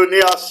abandonner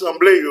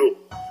l'Assemblée,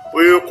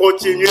 pour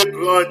continuer à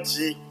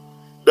grandir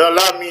dans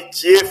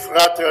l'amitié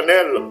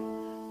fraternelle,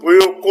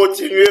 pour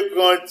continuer à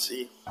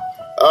grandir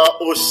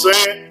au sein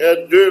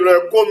de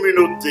leur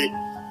communauté,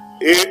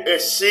 et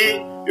ainsi,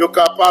 ils sont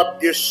capables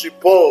de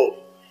support,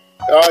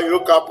 ils sont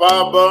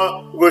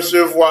capables de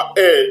recevoir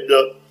aide,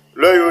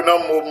 là, ils ont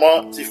un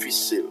moment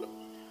difficile.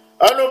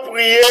 À nous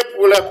prier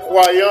pour les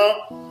croyants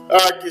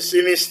qui sont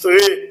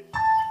sinistrés,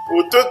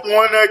 pour tout le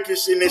monde qui est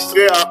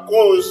sinistré à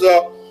cause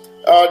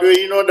de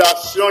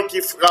l'inondation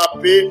qui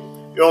frappait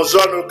une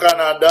zone au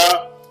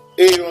Canada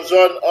et une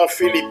zone en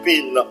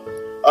Philippines.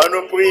 À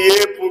nous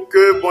prier pour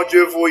que bon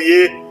Dieu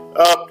voyez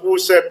pour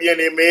ses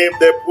bien-aimés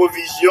des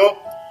provisions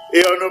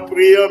et à nous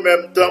prier en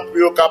même temps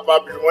pour être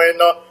capable de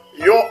joindre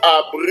un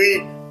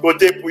abri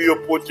côté pour les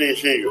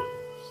protéger.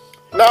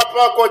 Nous n'avons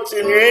pas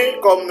continué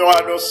comme nous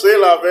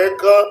annonçons avec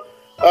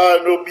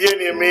nos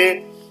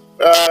bien-aimés,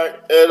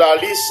 la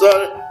liste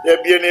des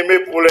bien-aimés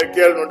pour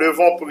lesquels nous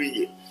devons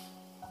prier.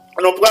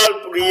 Nous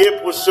allons prier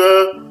pour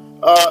ce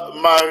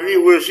Marie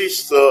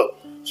Registre.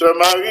 Ce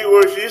Marie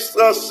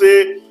Registre,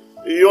 c'est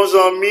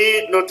un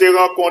ami nous avons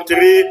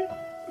rencontré,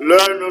 là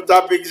nous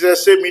avons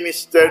exercé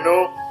ministère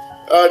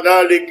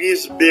dans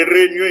l'église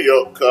Béret, New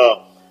York.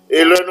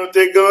 Et là nous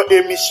avons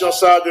émission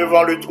ça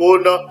devant le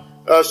trône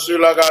sur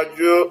la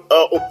radio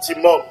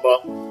Optimum.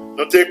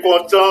 Nous sommes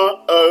contents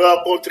de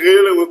rencontrer,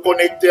 de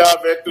reconnecter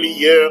avec lui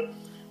hier.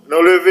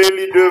 Nous lever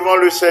lui devant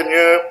le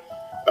Seigneur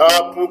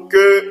pour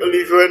que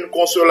lui joigne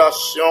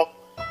consolation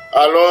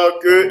alors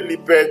que lui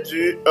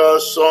perdu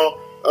son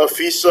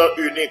fils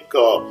unique.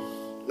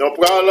 Nous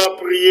allons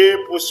prier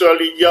pour Sœur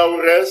Lydia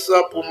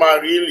Ores, pour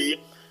Marie.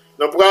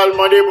 Nous allons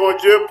demander bon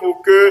Dieu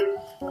pour que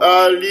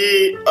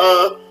lui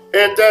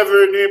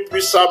intervenu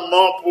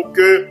puissamment pour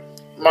que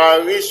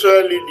Marie,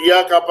 Sœur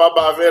Lydia, capable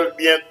avec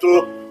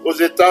bientôt aux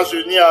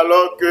États-Unis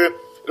alors que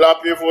la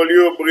peut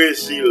évoluer au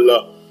Brésil.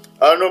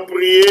 À nous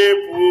prier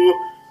pour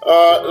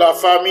la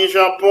famille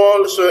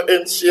Jean-Paul, Sœur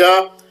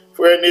Encia,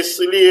 Frère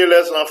Nestlé et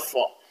les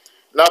enfants.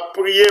 Nous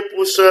prié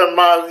pour Sœur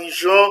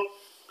Marie-Jean.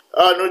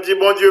 Nous dit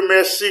bon Dieu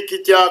merci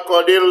qui t'a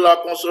accordé la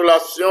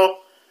consolation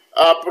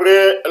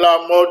après la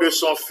mort de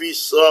son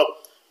fils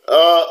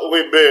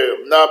Weber.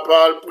 Nous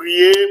avons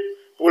prié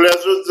pour les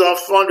autres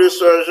enfants de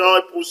Sœur Jean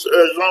et pour Sœur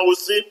Jean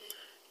aussi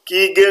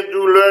qui ont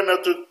douleur dans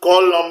tout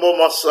col en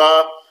moment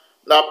ça.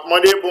 Nous avons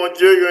demandé bon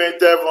Dieu une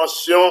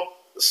intervention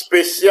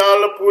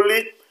spéciale pour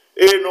lui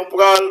et nous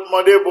avons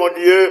demandé bon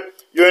Dieu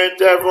une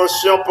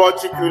intervention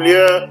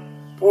particulière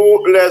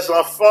pour les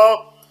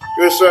enfants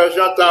que Sœur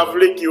Jean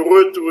Tavelé qui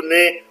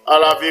retournait à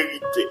la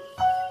vérité.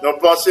 Nous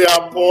pensons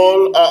à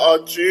Paul, à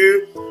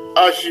Arthur,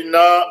 à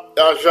Gina,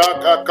 à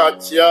Jacques, à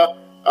Katia,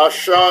 à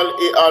Charles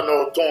et à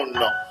Norton.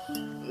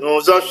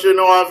 Nous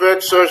enchaînons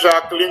avec Sœur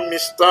Jacqueline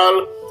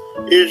Mistal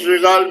et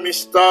Gérald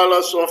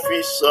Mistal, son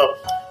fils.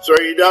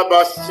 Sœur Ida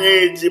Bastien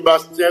et Di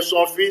Bastien,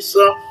 son fils.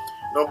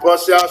 Nous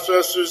pensons à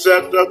Sœur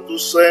Suzette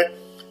Toussaint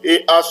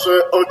et à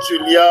Sœur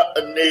Otulia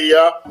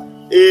Neya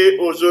et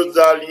aux autres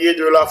alliés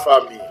de la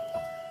famille.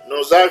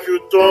 Nous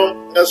ajoutons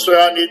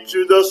Sœur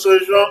Anitude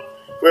Sejean,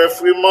 Frère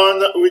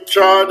Freeman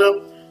Richard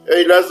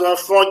et les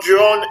enfants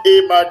John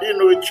et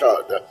Madine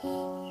Richard.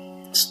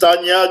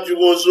 Stania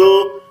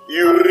Durozo,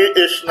 Yuri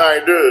et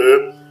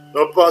Schneider.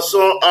 Nous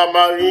passons à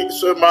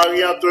Sœur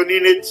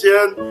Marie-Antonine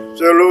Etienne,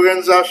 Sœur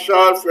Lorenza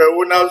Charles, Frère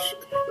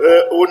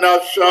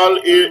Ronald Charles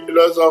et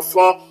leurs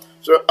enfants,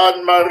 Sœur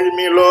Anne-Marie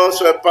Milor,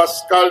 Sœur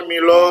Pascal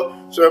Milor,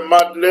 Sœur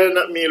Madeleine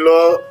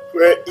Milor,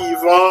 Frère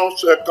Yvan,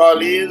 Sœur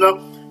Caroline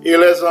et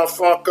les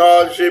enfants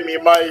Carl,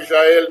 Jemima et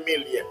Jaël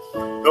Milien.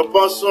 Nous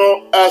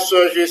passons à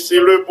Sœur Jessie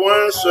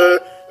Lebrun, Sœur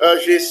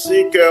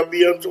Jessie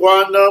Kirby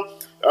Antoine,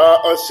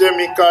 Sœur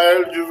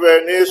Michael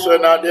Duvernay, Sœur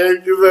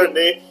Nadège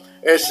Duvernay,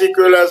 ainsi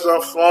que les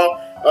enfants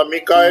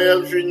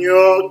Michael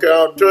Junior,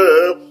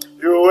 Carter,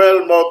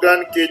 Joël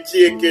Morgan,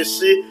 Ketty et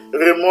Kessie,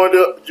 Raymond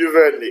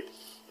Duvernay.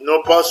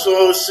 Nous passons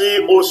aussi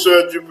aux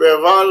sœurs du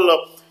Perval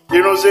qui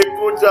nous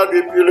écoutent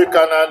depuis le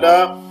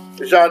Canada,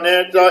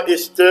 Jeannette,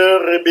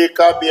 Esther,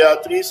 Rebecca,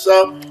 Béatrice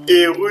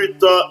et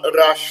Ruth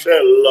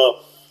Rachel.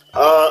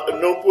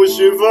 Nous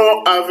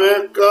poursuivons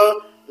avec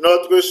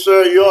notre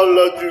sœur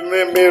Yol du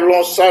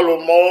Mélon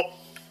Salomon,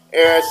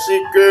 ainsi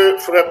que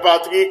Frère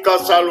Patrick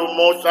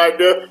Salomon,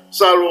 Schneider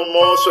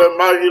Salomon, Sœur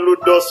Marie-Lou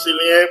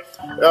Dorcilien,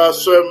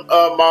 Sœur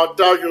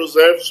Martha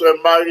Joseph, Sœur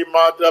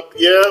Marie-Martha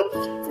Pierre,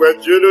 Frère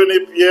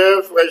Dieudonné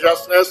Pierre, Frère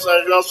Jasner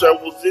Saint-Jean,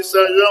 Sœur Wouzi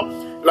Saint-Jean,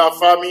 la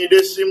famille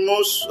des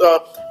Simous,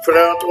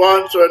 Frère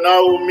Antoine, Sœur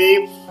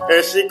Naomi,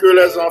 ainsi que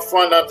les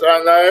enfants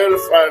Nathanaël,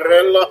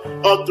 Farel,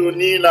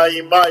 Anthony,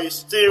 Naïma et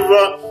Steve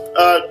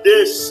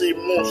des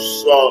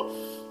Simous.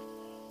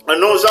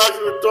 Nous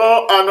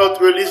ajoutons à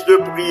notre liste de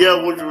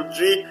prières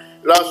aujourd'hui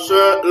la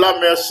sœur La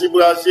Merci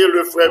Brasier,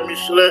 le frère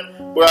Michelin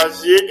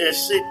Brasier,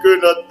 ainsi que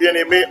notre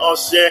bien-aimé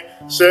ancien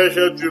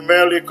Serge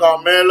Dumel et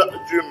Carmel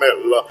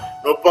Dumel.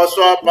 Nous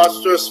passons à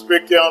Pasteur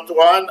Spéké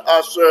Antoine,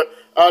 à sœur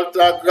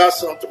Alta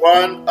Grace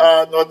Antoine,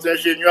 à notre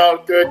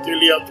ingénieur cœur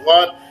Kelly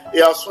Antoine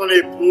et à son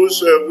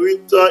épouse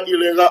Ruth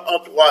Hilera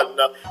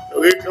Antoine.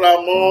 Nous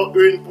réclamons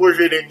une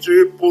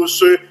progéniture pour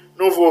ce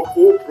nouveau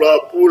couple,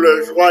 pour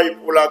le joie et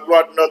pour la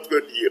gloire de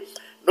notre Dieu.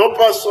 Nous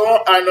passons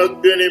à notre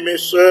bien-aimée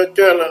sœur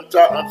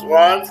Kelenta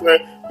Antoine,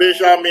 frère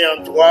Benjamin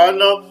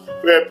Antoine,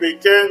 Frère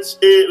Pickens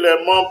et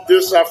les membres de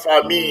sa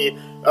famille,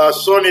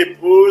 son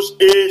épouse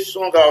et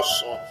son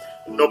garçon.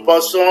 Nous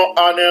passons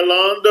en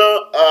Irlande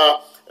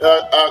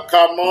à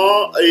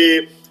Caman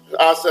et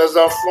à ses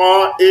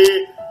enfants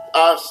et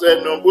à ses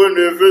nombreux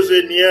neveux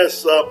et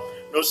nièces.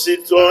 Nous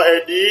citons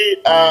Eddie,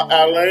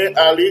 Alain,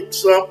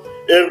 Alix,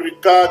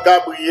 Erika,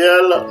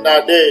 Gabriel,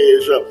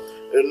 Nadège.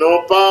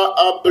 Non pas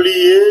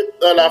oublier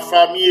la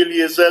famille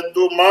Eliezer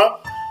Thomas,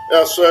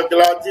 sœur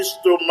Gladys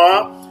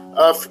Thomas,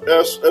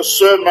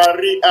 sœur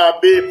Marie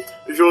Abbé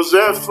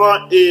Joseph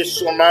et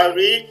son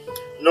mari.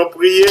 Nous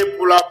prions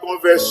pour la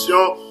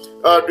conversion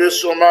de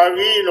son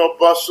mari. Nous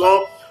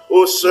passons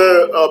aux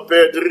sœurs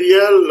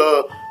Pédriel,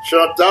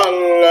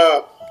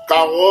 Chantal,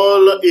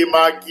 Carole et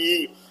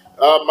Maggie,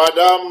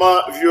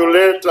 Madame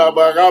Violette,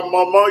 Abraham,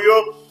 Maman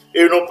Yo,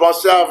 et nous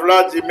pensons à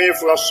Vladimir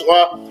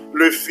François,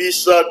 le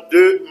fils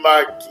de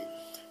Maggie.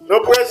 Nous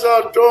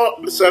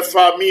présentons ces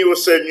familles au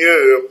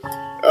Seigneur.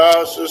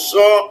 Ce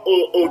sont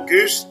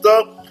Auguste,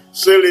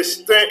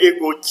 Célestin et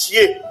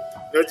Gauthier.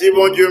 Nous disons,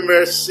 bon Dieu,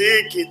 merci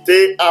qui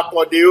t'a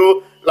accordé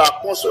la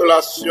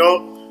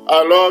consolation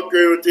alors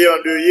que tu es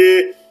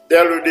endeuillé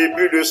dès le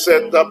début de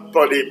cette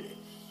pandémie.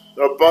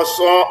 Nous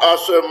passons à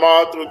ce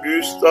Marthe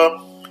Auguste,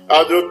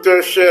 à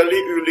Dr. Shirley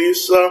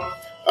Ulysse,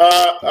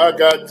 à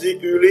Gadi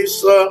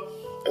Ulysse,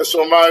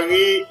 son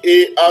mari,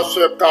 et à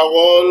sœur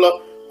Carole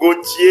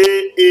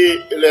Gauthier et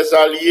les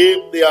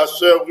alliés, et à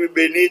sœur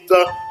Rubénite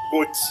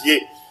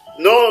Gauthier.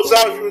 Nous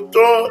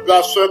ajoutons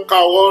la sœur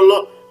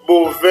Carole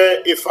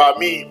Beauvais et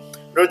famille.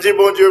 Nous disons,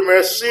 bon Dieu,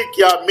 merci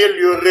qui a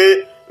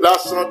amélioré la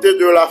santé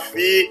de la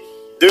fille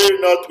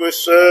de notre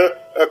sœur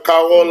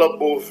Carole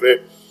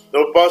Beauvais.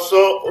 Nous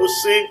passons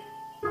aussi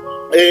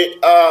et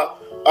à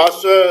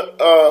sœur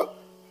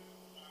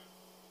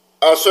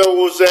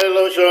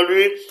Roselle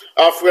Jean-Louis,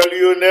 à frère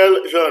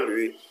Lionel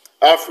Jean-Louis,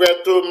 à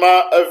frère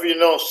Thomas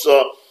Vinance,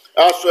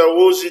 à sœur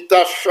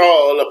Rosita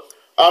Charles,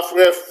 à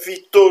frère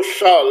Fito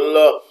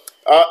Charles.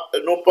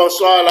 Nous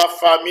pensons à la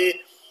famille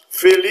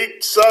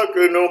Félix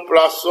que nous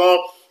plaçons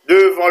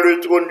devant le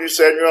trône du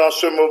Seigneur en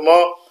ce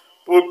moment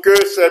pour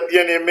que ces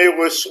bien-aimés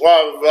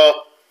reçoivent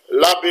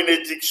la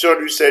bénédiction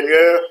du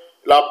Seigneur,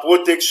 la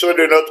protection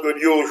de notre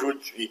Dieu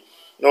aujourd'hui.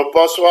 Nous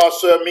pensons à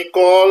sœur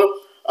Nicole,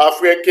 à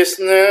frère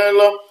Kesnel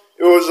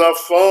et aux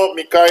enfants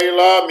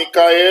Michaela,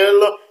 Michael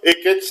et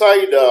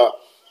Ketsaïda.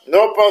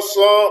 Nous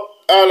pensons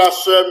à la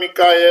sœur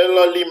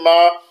Michael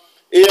Lima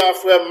et à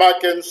frère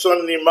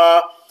Mackinson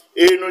Lima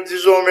et nous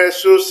disons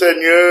merci au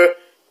Seigneur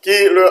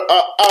qui leur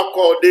a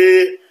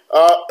accordé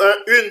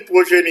une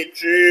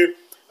progéniture,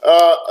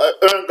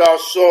 un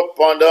garçon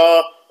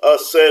pendant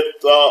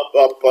cette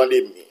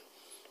pandémie.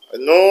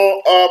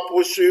 Nous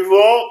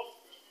poursuivons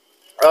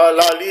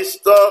la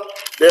liste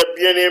des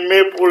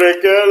bien-aimés pour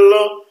lesquels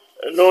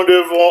nous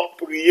devons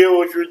prier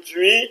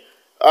aujourd'hui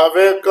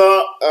avec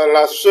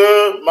la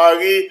sœur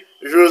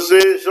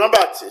Marie-Josée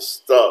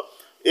Jean-Baptiste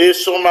et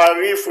son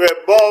mari frère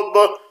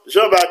Bob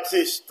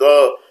Jean-Baptiste.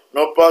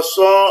 Nous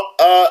passons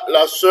à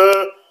la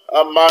sœur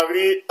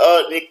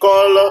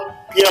Marie-Nicole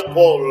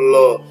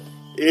Pierre-Paul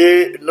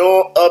et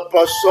nous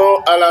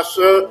passons à la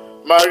sœur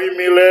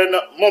Marie-Mylène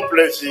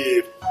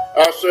Monplaisir,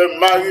 à sœur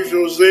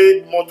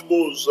Marie-Josée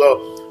Montrose.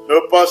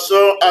 Nous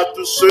passons à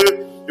tous ceux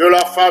de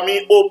la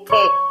famille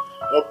Aupont.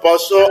 Nous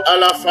passons à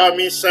la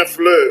famille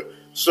Saint-Fleur,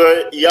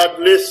 sœur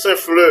Yadley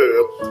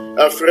Saint-Fleur,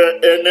 à frère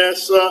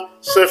Ernest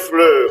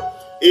Saint-Fleur,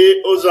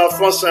 et aux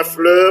enfants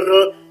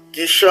Saint-Fleur,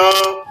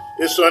 Guichard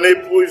et son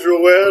époux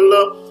Joël,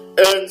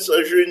 Ernst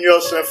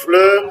Junior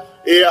Saint-Fleur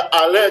et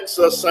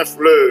Alex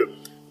Saint-Fleur.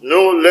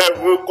 Nous les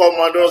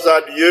recommandons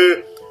à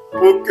Dieu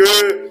pour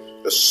que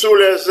sous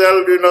les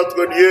ailes de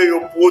notre Dieu,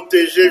 vous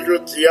protégez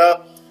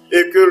Jotia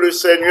et que le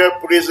Seigneur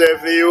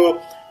préserve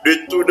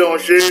de tout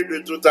danger, de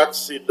tout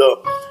accident.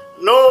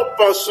 Nous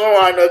pensons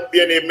à notre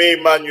bien-aimée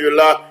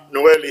Emmanuela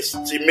Noël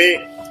estimée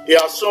et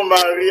à son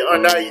mari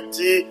en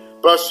Haïti,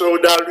 Pasteur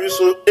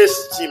Dalus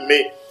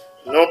estimé.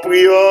 Nous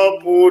prions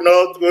pour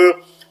notre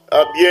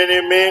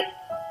bien-aimée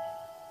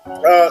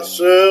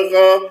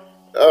sœur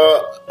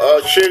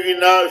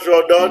Chérina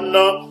Jordan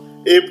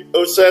et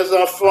ses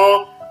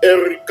enfants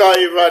Erika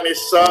et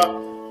Vanessa.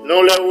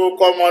 Nous les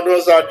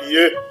recommandons à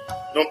Dieu.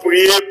 Nous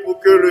prions pour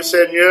que le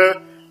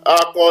Seigneur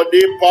accorde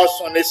par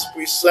son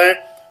Esprit Saint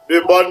de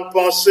bonnes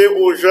pensées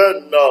aux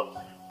jeunes,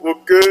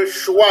 pour que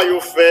choix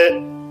soient faits,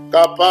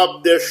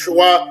 capables des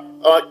choix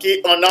qui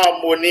en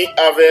harmonie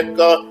avec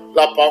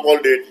la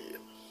parole de Dieu.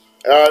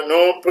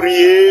 Nous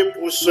prions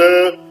pour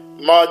sœur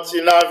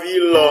Martina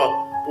Ville,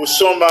 pour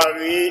son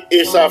mari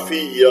et sa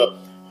fille.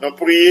 Nous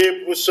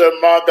prions pour sœur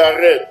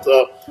Margaret,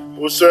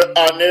 pour sœur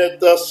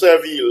Annette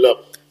Serville,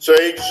 sœur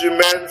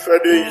Exumène,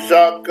 frère de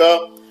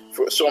Jacques,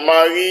 son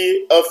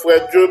mari,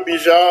 frère Joe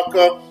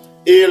Jacques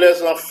et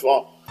les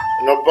enfants.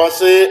 Nous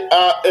passons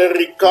à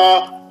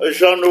Erika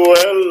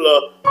Jean-Noël,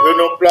 que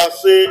nous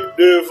placer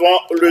devant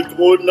le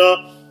trône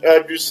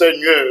du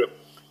Seigneur.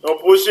 Nous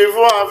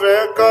poursuivons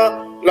avec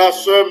la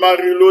sœur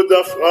Marie-Laude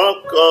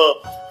Franck,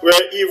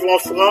 frère Yvon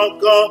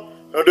Franck.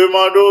 Nous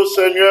demandons au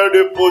Seigneur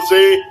de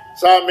poser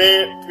sa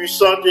main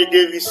puissante et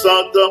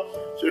guérissante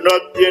sur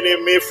notre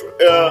bien-aimé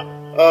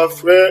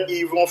frère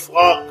Yvon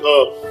Franck.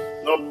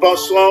 Nous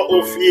pensons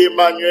au fils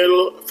Emmanuel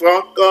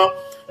Franck,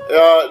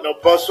 nous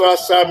pensons à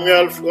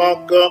Samuel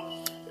Franck,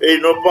 et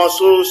nous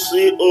pensons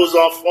aussi aux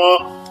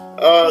enfants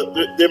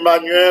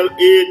d'Emmanuel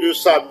et de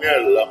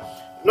Samuel.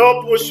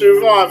 Nous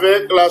poursuivons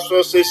avec la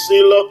sœur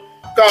Cécile,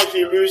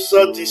 Cagilus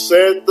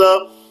 17,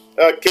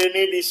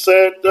 Kenny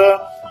 17,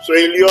 Sœur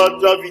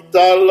Eliott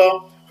Vital,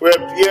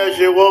 frère Pierre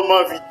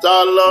Jérôme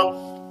Vital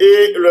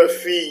et le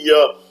fille.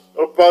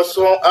 Nous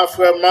passons à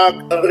frère Marc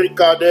Henri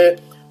Cadet,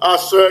 à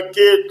sœur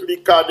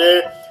Kate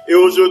Cadet et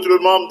aux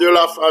autres membres de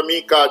la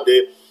famille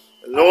Cadet.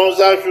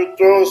 Nous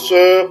ajoutons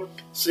sœur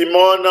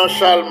Simone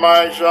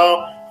Chalma Jean,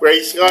 frère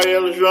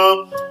Israël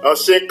Jean,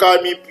 ancien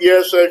Camille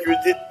Pierre, sœur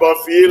Judith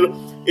Pamphile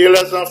et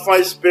les enfants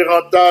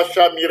Espéranta,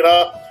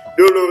 Chamira,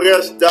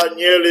 Dolores,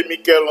 Daniel et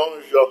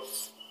Michel-Ange.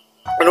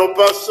 Nous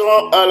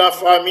passons à la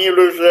famille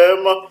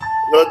Legem,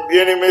 notre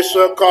bien-aimée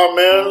sœur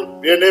Carmel,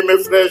 bien-aimé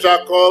frère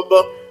Jacob,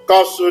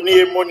 Carsoni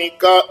et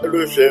Monica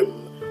Legem.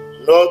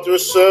 Notre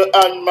sœur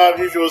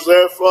Anne-Marie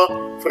Joseph,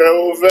 frère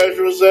Auvert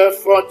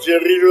Joseph,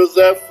 Thierry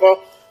Joseph,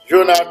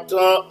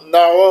 Jonathan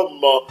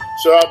Naom,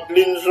 sœur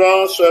Adeline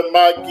Jean, sœur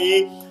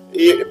Maggie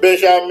et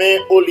Benjamin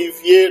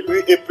Olivier,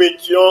 lui et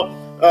Pétion,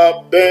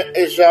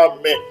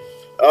 Benjamin.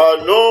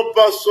 Nous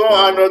passons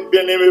à notre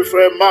bien-aimé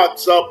frère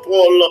Max,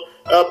 Paul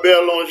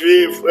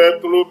Berlanger, frère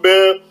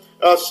Claubert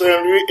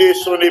Saint-Louis et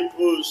son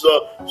épouse,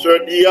 sœur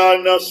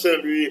Diane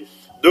Saint-Louis,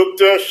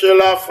 docteur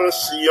Sheila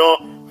Francillon,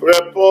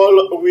 frère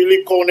Paul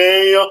Willy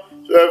Corneille,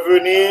 sœur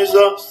Venise,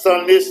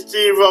 Stanley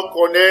Steve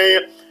Corneille.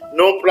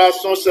 Nous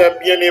plaçons ces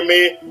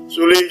bien-aimés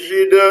sous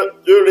l'égide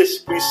de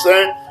l'Esprit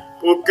Saint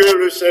pour que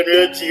le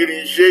Seigneur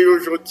dirige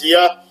aujourd'hui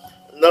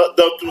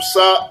dans tout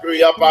ça qu'il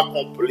n'y a pas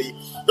accompli.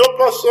 Nous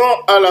passons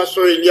à la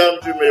sœur Eliane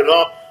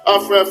Duméran, à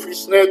frère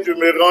Frisnet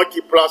Duméran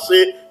qui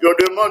plaçait une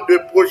demande de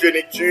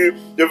progéniture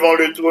devant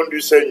le trône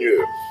du Seigneur.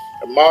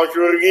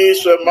 Marjorie,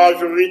 sœur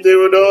Marjorie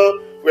Théodore,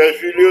 frère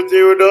Julio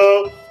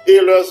Théodore et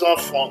leurs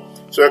enfants.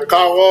 Sœur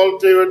Carole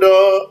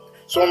Théodore,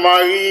 son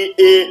mari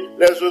et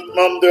les autres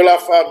membres de la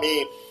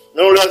famille.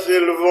 Nous les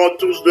élevons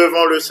tous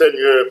devant le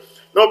Seigneur.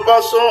 Nous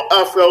passons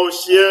à frère au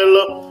ciel,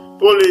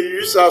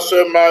 Pauléus, à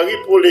sœur Marie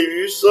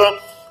Pauléus,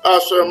 à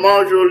sœur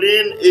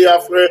Marjoline et à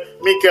frère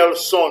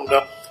Michelson.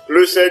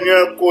 Le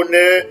Seigneur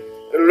connaît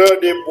leur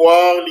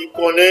déboire, il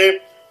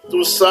connaît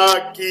tout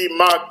ça qui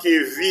marque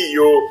vie.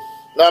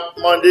 Nous avons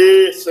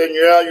demandé,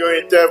 Seigneur,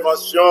 une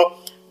intervention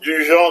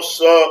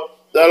d'urgence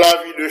dans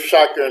la vie de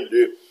chacun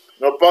d'eux.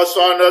 Nous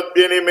passons à notre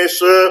bien-aimée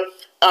sœur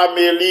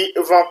Amélie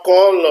Van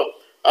Col,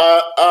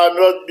 à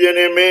notre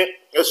bien-aimée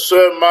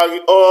sœur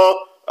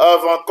Marie-Or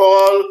Van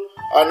Col,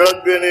 à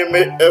notre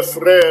bien-aimé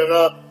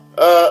frère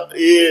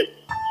et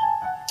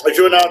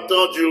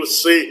Jonathan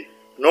Dulcé.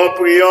 Nous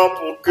prions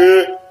pour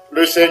que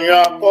le Seigneur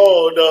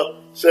accorde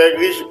ses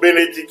riches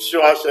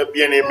bénédictions à ses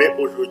bien-aimés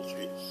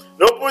aujourd'hui.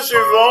 Nous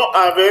poursuivons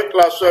avec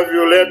la sœur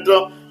Violette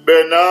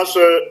Bernard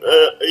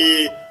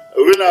et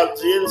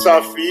Renaldine,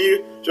 sa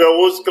fille, sœur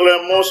Rose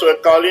Clément, sœur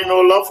Caroline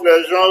Hollande,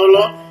 frère Jean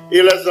Hollande,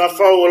 et les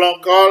enfants Roland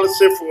Carl,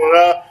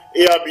 Sephora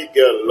et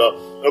Abigail.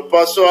 Nous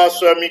passons à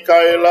sœur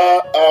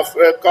Michaela, à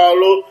frère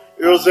Carlo,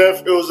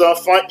 Joseph et aux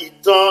enfants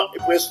Ethan,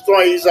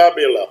 Preston et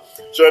Isabella.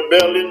 Sœur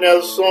Berlin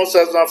Nelson,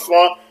 ses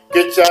enfants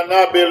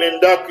Ketiana,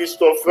 Belinda,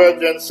 Christopher,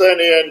 Jensen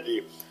et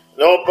Andy.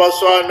 Nous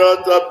passons à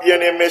notre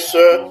bien-aimée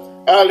sœur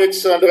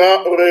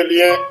Alexandra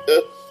Aurélien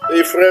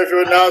et frère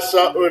Jonas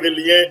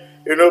Aurélien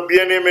et nos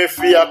bien-aimées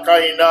filles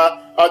Akaina,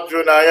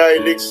 Adjonaya et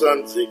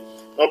Alexandrie.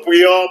 Nous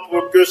prions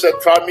pour que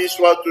cette famille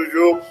soit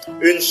toujours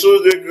une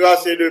source de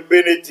grâce et de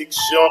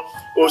bénédiction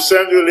au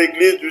sein de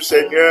l'Église du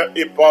Seigneur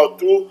et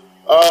partout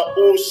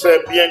où ses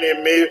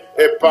bien-aimés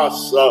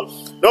passent.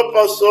 Nous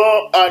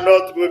passons à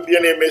notre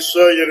bien-aimée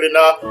sœur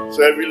Irina,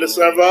 sœur Ville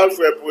Saint-Val,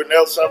 frère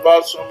Brunel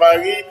Saint-Val, son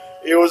mari,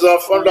 et aux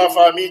enfants de la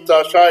famille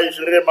Tacha et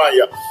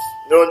Jérémia.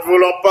 Nous ne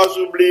voulons pas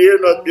oublier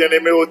notre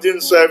bien-aimé Odine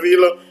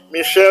Serville,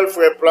 Michel,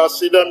 frère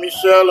Placide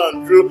Michel,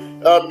 Andrew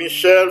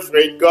Michel,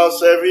 frère Edgar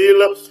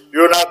Serville,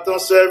 Jonathan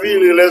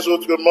Serville et les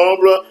autres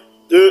membres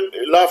de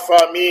la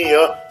famille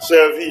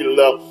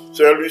Serville.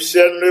 Sœur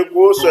Lucienne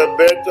Legault, sœur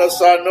Bette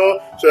Sano,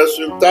 sœur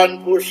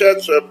Sultane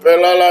Pouchette, sœur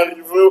Pella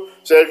Lariveau,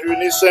 sœur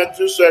Junie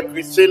Saint-Just, sœur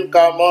Christine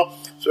Caman,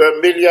 sœur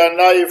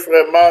Miliana et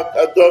frère Marc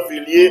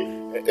Adorvilliers,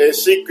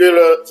 ainsi que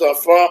leurs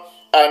enfants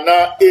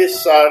Anna et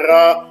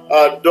Sarah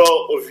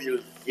Adorvilliers.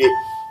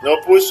 Nous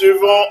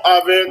poursuivons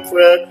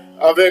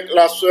avec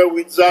la sœur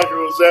Witza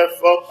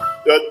Joseph,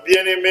 notre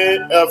bien-aimé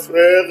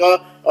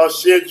frère,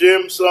 ancien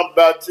James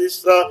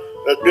Baptiste,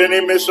 notre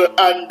bien-aimé sœur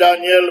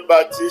Anne-Daniel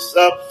Baptiste,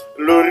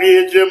 Laurie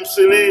et James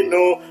Lee.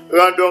 Nous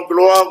rendons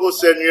gloire au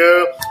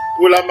Seigneur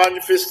pour la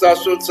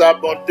manifestation de sa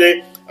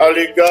bonté à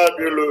l'égard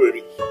de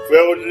Laurie.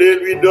 Frère Audley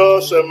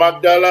Luidor, sœur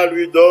Magdala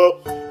Luidor,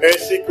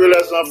 ainsi que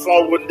les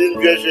enfants Woodline,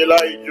 Virgila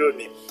et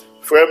Johnny.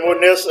 Frère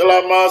Monès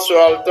Lama,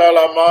 sœur Alta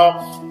Lama,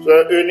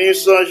 sœur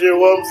Eunice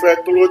Jérôme,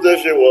 frère Claude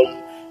Jérôme,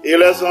 et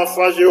les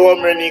enfants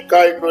Jérôme,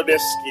 Nika et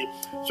Claudinski.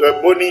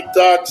 Sœur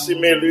Bonita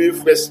Ximélu,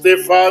 frère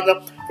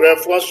Stéphane, frère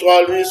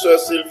François Louis, sœur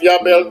Sylvia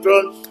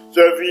Belton,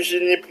 sœur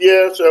Virginie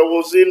Pierre, sœur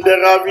Rosine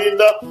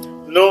Deravine.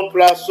 Nous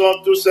plaçons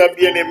tous ces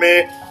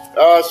bien-aimés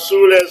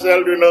sous les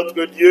ailes de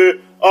notre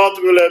Dieu,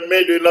 entre les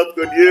mains de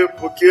notre Dieu,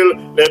 pour qu'il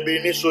les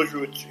bénisse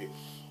aujourd'hui.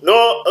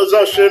 Nous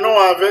enchaînons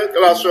avec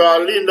la sœur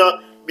Aline,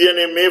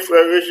 bien-aimé,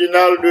 frère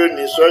Réginald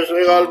Denis, sœur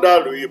Géralda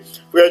Louis,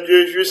 frère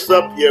Dieu Juste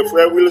Pierre,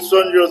 frère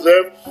Wilson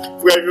Joseph,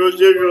 frère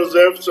José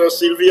Joseph, sœur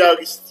Sylvie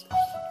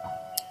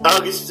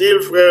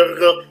Aristide, frère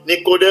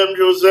Nicodème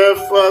Joseph,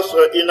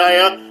 sœur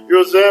Inaya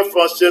Joseph,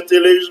 ancien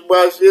Téléus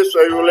Brasier,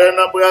 sœur Yolène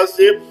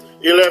Brasier,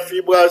 et les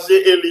filles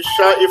Brasier,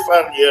 Elisha et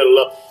Fariel.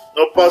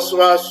 Nous passons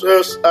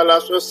à la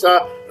sœur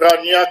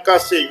Sarania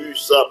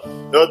Casseus,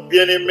 notre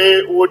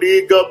bien-aimé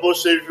Rodrigue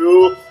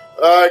Beauséjour,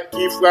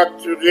 qui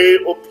fracturé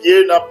au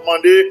pied, n'a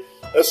demandé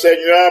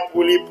Seigneur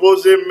pour lui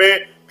poser main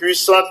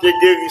puissante et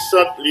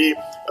guérissante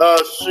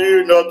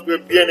sur notre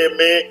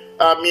bien-aimé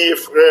ami et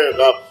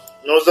frère.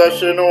 Nous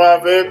enchaînons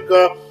avec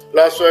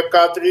la sœur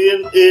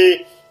Catherine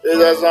et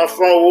les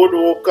enfants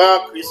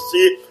Wodoka,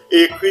 Christy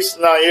et Chris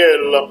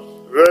Naël.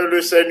 Veut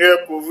le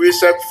Seigneur couvrir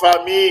cette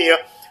famille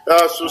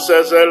sous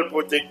ses ailes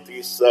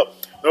protectrices.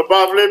 Nous ne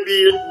pouvons pas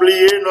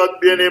oublier notre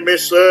bien-aimée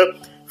sœur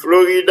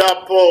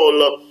Florida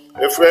Paul,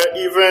 frère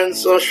Evans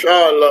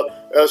Charles,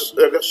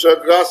 sœur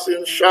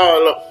Gracine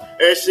Charles,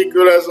 ainsi que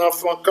les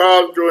enfants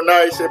Carl,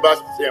 Jonah et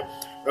Sébastien.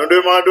 Nous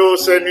demandons au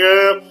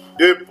Seigneur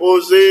de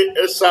poser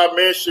sa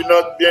main sur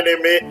notre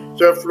bien-aimée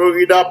sœur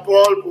Florida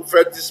Paul pour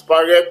faire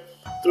disparaître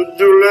toute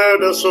douleur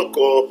de son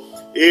corps.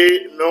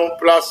 Et nous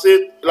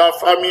placer la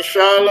famille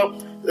Charles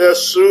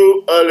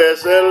sous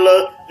les ailes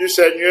du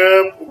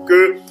Seigneur pour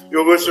que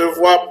nous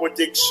recevoir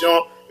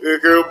protection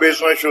que nous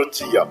besoin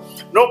aujourd'hui.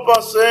 Nous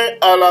pensons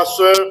à la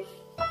sœur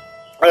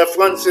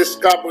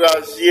Francisca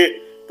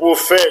Brasier,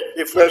 prophète,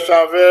 et frère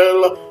Chavel,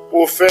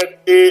 prophète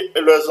et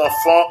les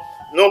enfants,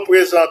 nous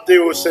présentés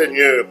au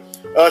Seigneur.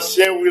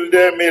 Ancien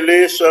Wilder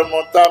Mélé, sœur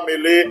Monta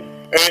Mélé,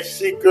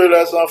 ainsi que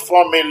les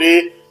enfants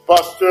Mélé,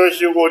 pasteur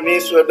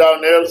Gironis, sœur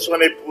Darnel, son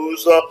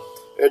épouse,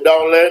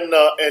 Darlene,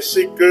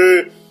 ainsi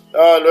que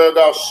leur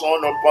garçon.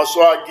 Nous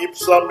pensons à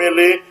Gibson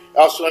Mélé,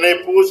 à son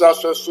épouse, à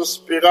sœur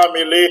Suspira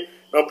Mélé.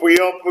 Nous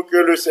prions pour que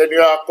le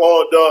Seigneur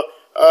accorde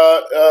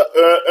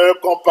un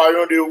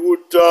compagnon de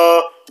route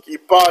qui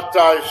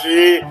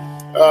partageait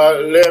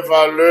les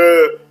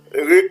valeurs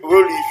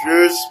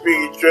religieuses,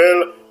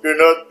 spirituelles de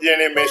notre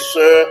bien-aimée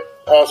sœur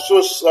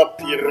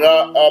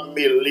Suspira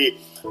Mélé.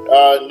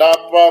 N'a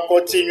pas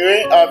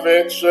continué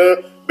avec ce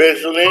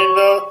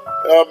Bégeline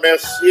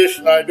Mercier,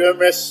 Schneider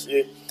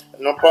Mercier.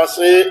 Nous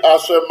pensons à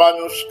ce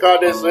Manouchka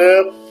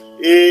Désert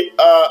et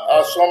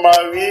à son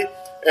mari,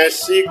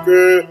 ainsi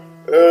que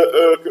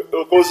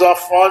aux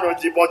enfants. Nous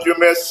disons bon Dieu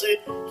merci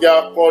qui a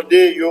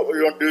accordé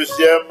un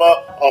deuxième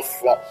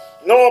enfant.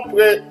 Nous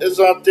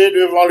présentons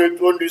devant le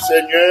trône du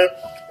Seigneur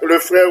le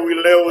frère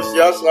Wilner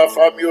Osias, la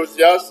famille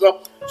Osias,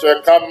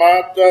 sœur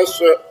Kamat,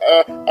 sœur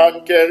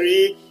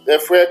Anne-Kerry, les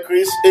frères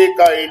Chris et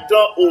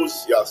Caïtan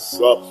Osias.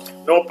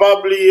 N'ont pas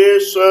oublié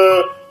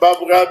sœur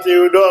Barbara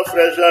Théodore,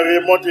 frère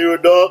Jean-Raymond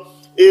Théodore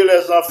et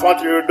les enfants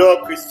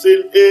Théodore,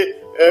 Christine et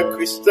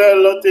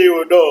Christelle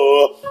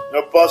Théodore.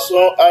 Nous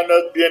passons à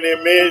notre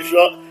bien-aimé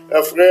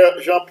frère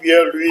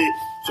Jean-Pierre lui,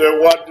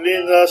 sœur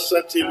Wadeline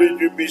Saint-Hilaire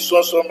du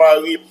Bisson, son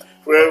mari,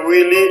 frère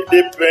Willy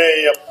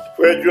Despeigne,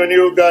 frère Johnny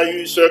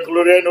Ogaïus, sœur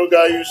Chlorène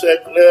Ogaïus, sœur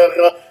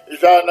Claire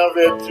Jeanne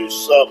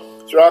Vertus,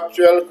 sœur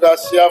Actuel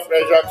Gracia,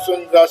 frère Jackson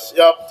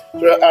Gracia,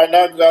 sœur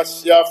Anna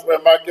Gracia,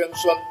 frère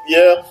Mackinson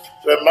Pierre,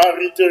 sœur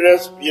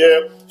Marie-Thérèse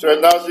Pierre, sœur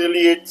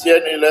Nazélie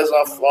Étienne et les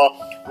enfants.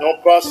 Nous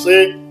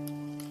passons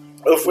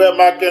au frère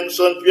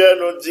Mackinson Pierre,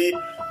 nous dit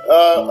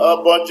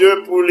bon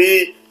Dieu pour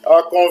lui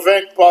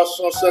convaincre par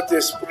son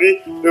Saint-Esprit,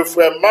 le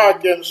frère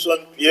Mackinson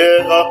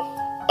Pierre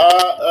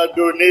a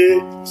donné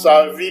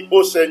sa vie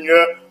au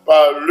Seigneur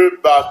par le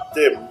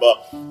baptême.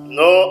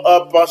 Nous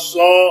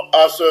passons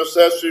à ce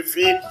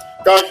Saint-Suffit,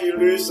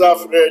 Cagilus, à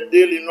frère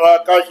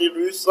Delinois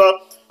Cagilus,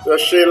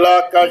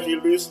 Sheila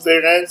Cagilus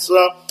Terence,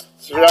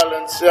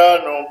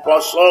 Valencia. Nous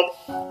passons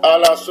à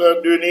la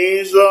sœur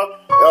Denise.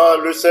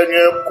 Le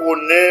Seigneur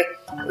connaît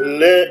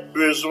les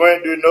besoins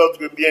de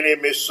notre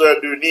bien-aimée sœur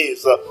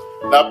Denise.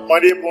 Nous avons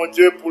demandé bon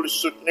Dieu pour le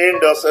soutenir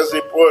dans ses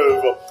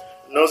épreuves.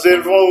 Nous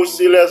élevons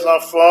aussi les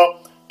enfants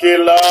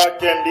Kela,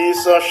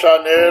 Candice,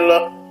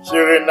 Chanel,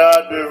 Serena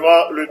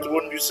devant le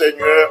trône du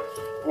Seigneur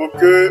pour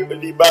que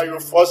l'Iba ait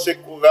force et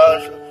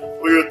courage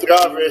pour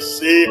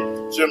traverser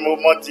ce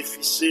moment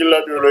difficile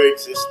de leur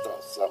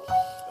existence.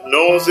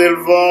 Nous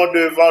élevons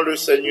devant le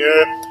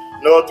Seigneur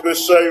notre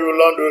sœur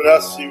Yolande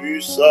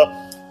Rassirus,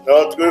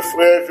 notre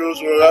frère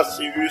Josué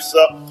Rassirus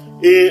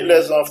et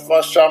les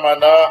enfants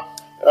Chamana,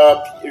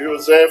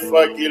 Joseph,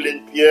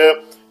 Guylaine Pierre,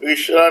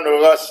 Richard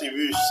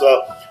Rassirus.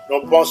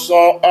 Nous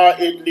pensons à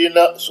Edline,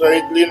 sœur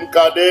Edline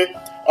Cadet,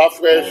 à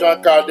frère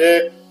Jean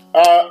Cadet,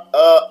 à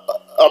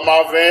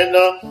Marvin,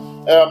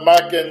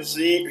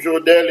 Mackenzie,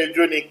 Jodel et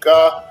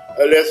Jonica,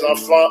 les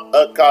enfants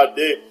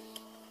Cadet.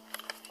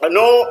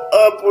 Nous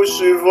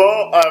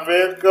poursuivons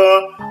avec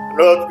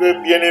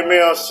notre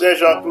bien-aimé ancien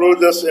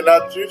Jean-Claude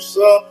Senatus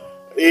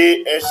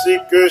et ainsi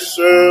que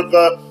sœur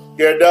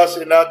Gerda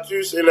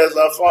Senatus et les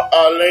enfants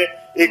Alain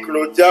et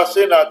Claudia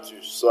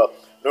Senatus.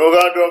 Nous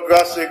rendons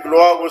grâce et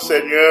gloire au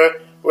Seigneur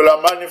pour la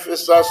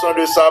manifestation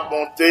de sa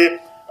bonté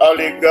à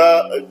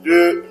l'égard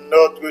de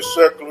notre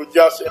sœur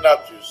Claudia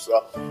Senatus.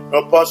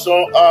 Nous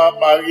pensons à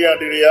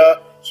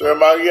Marie-Andrea, sœur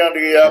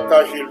Marie-Andrea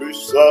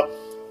Cagilus.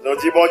 Nous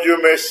disons, bon Dieu,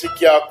 merci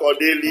qui a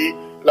accordé lui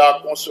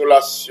la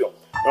consolation.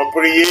 Nous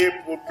prions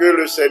pour que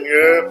le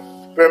Seigneur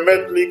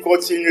permette lui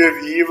continuer à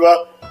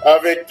vivre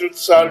avec toute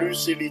sa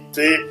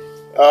lucidité,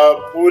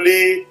 pour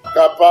lui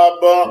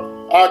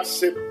capable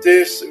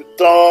d'accepter ce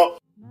temps.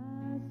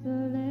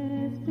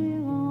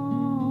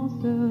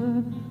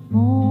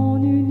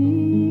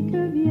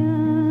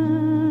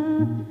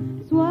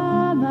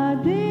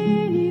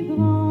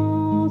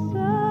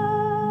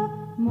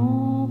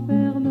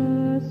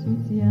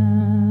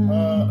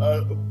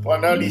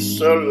 Pendant les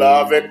seuls là,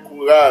 avec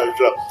courage.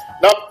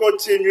 Nous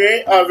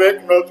continuons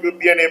avec notre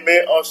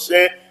bien-aimé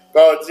ancien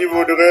Cardi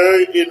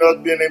Vaudreuil et notre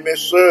bien-aimée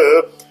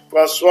sœur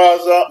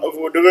Françoise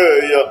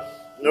Vaudreuil.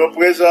 Nous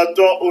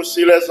présentons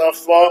aussi les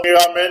enfants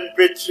Miramène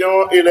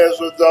Pétion et les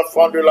autres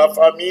enfants de la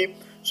famille,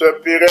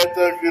 sœur Pirette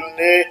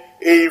Villeneuve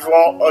et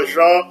Yvon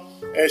Jean,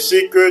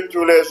 ainsi que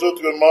tous les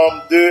autres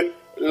membres de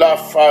la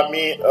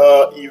famille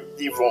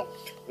d'Yvon.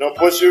 Nous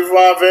poursuivons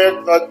avec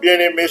notre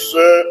bien-aimée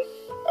sœur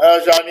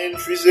Janine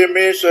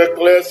Fils-Aimé, sœur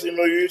Claire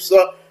Sinoïus,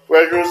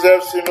 frère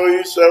Joseph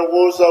Sinoïus, sœur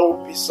Rosa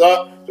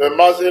Oupissa, sœur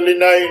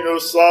Marcelina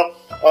Innocent,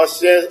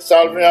 ancien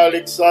Salvin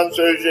Alexandre,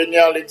 sœur Eugénie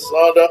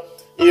Alexandre,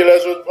 et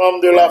les autres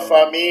membres de la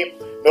famille,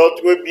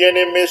 notre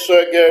bien-aimée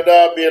sœur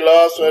Gerda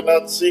Abela, sœur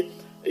Nancy,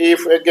 et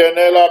frère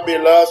Guenel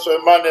Abela,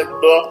 sœur Manette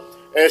Blanc,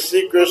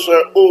 ainsi que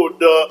sœur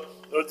Aude.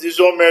 Nous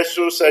disons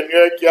merci au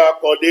Seigneur qui a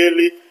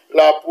accordé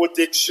la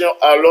protection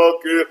alors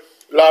que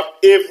l'a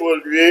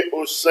évolué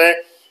au sein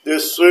de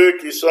ceux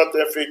qui sont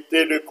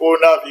infectés de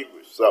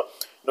coronavirus.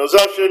 Nous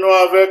enchaînons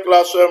avec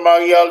la sœur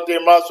Marie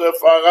Altema, sœur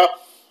Farah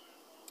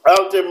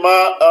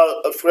Altema,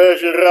 frère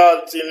Gérard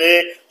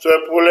Altiné,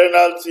 sœur Pauline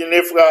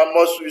Altiné, frère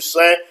Amos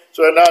Hussein,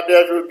 sœur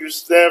Nadège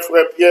Augustin,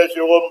 frère Pierre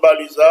Jérôme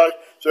Balisage,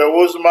 sœur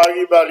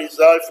Rose-Marie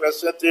Balisage, frère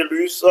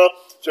Saint-Élus,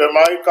 sœur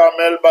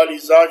Marie-Carmel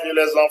Balisage et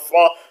les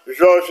enfants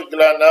Georges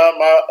Glana,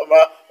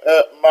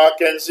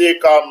 Mackenzie et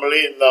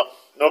Cameline.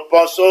 Nous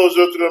pensons aux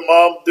autres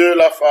membres de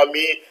la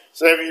famille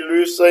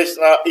Saint-Vilus,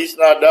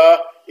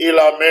 Isnada et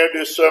la mère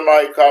de sœur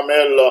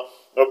Marie-Carmel.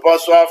 Nous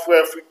pensons à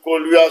frère Frico,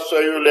 lui, à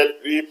sœur Yolette,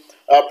 lui,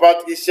 à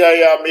Patricia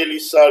et à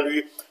Mélissa,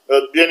 lui,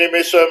 notre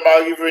bien-aimée sœur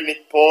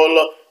Marie-Venite Paul,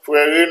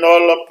 frère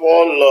Reynold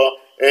Paul,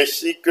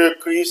 ainsi que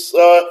Chris,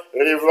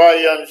 Riva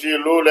et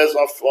Angelo, les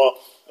enfants.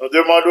 Nous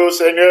demandons au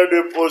Seigneur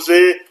de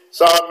poser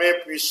sa main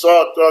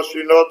puissante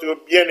sur notre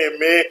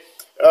bien-aimé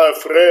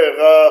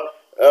frère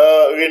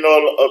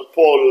Reynold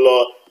Paul.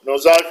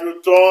 Nous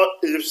ajoutons,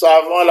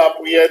 avant la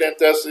prière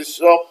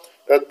d'intercession,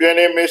 notre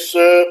bien-aimée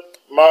sœur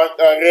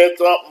Margaret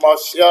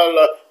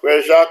Martial,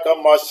 frère Jacques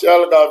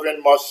Martial, Gavin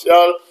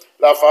Martial,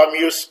 la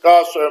famille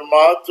Oscar, sœur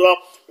Marthe,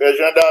 frère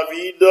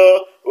Jean-David,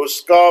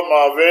 Oscar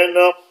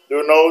Marvin,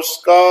 de nos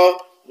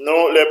Oscar,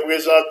 nous les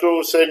présentons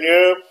au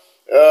Seigneur.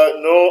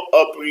 Nous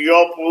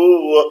prions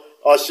pour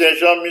ancien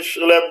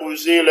Jean-Michel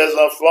Bouzy, les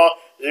enfants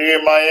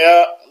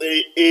Jérémia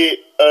et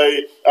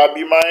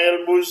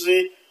Abimaël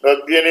Bouzy,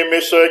 notre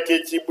bien-aimé sœur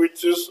Katie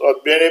Brutus,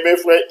 notre bien-aimé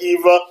frère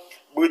Yves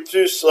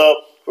Brutus,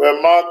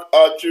 frère Marc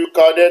Arthur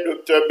Cadet,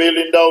 docteur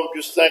Belinda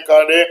Augustin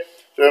Cadet,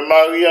 sœur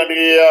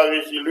Marie-Andrea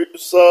Régilus,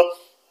 sœur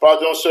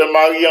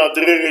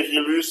Marie-André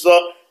Régilus,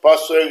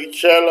 pasteur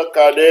Richel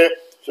Cadet,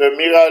 sœur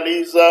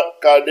Miralise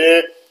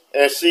Cadet,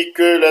 ainsi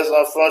que les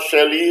enfants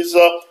Chélise,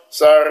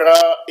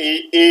 Sarah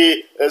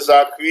et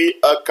Zachary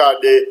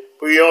Cadet.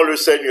 Prions le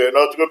Seigneur.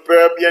 Notre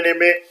Père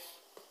bien-aimé,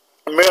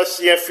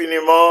 merci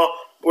infiniment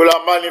pour la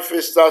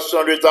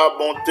manifestation de ta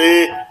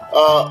bonté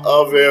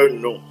envers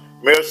nous.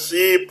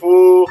 Merci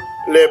pour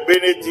les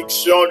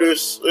bénédictions de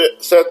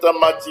cette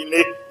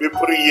matinée de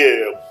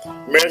prière.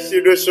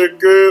 Merci de ce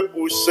que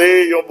vous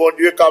savez, bon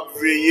Dieu, qui a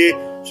veillé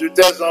sur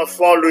tes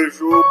enfants le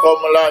jour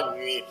comme la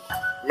nuit.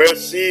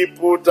 Merci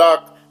pour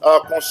ta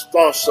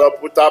constance,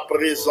 pour ta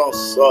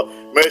présence.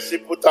 Merci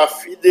pour ta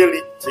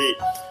fidélité.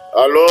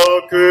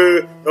 Alors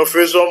que nous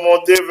faisons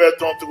monter vers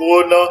ton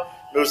trône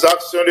nos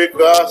actions de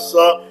grâce,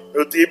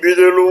 nos tribus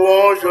de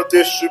louange, nous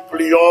te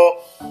supplions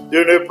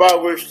de ne pas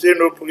rejeter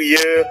nos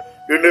prières,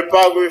 de ne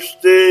pas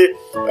rejeter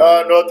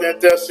notre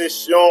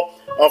intercession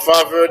en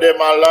faveur des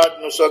malades,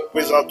 nous sommes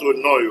présents au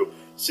nom.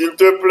 S'il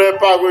te plaît,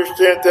 pas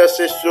rejeter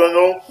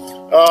intercession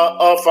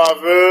en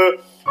faveur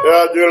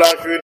de la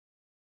jeunesse.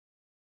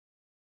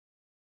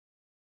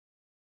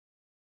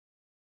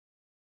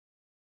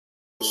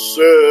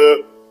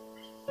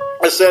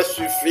 Ça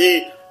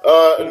suffit,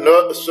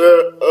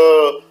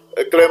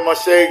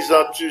 Clémence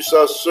Exantus,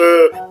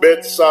 sœur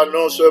Beth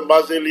Sanon, sœur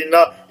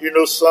Marcelina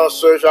Innocent,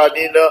 sœur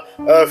Janine,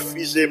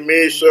 fils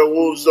aimé, sœur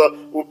Rose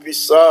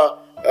Oupissa,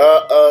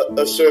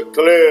 ce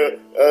clair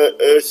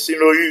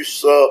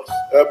Sinoïus,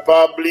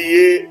 pas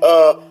oublier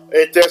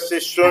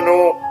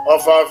intercession en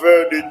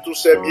faveur de tous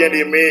ses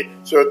bien-aimés,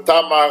 ce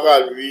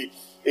Tamara lui,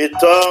 et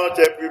tant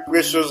tes plus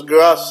précieuses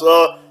grâces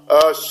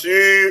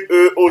sur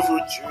eux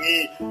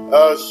aujourd'hui,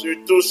 sur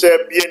tous ces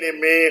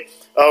bien-aimés,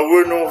 en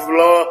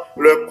renouvelant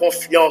leur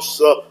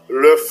confiance,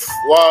 leur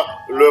foi,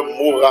 leur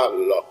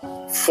morale.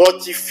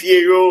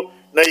 Fortifiez-vous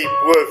dans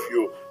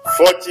l'épreuve,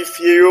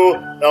 fortifiez-vous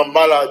dans la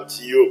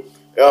maladie,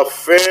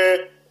 afin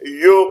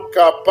yo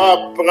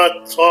capable de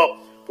prendre temps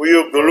pour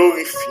yo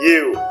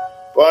glorifier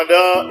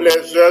pendant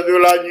les heures de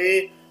la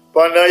nuit,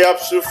 pendant y a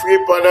souffert,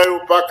 pendant y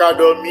a pas qu'à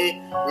dormir,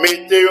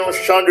 mettez un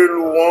chant de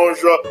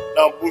louange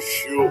dans la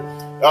bouche,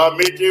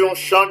 mettez un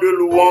chant de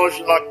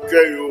louange dans le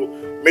cœur,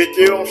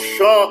 mettez un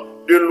chant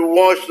de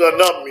louange dans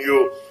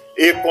l'âme,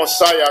 et comme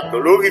ça y a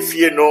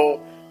glorifié nous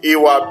et y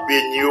a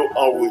béni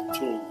en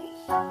retour.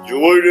 Du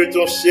haut de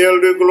ton ciel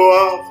de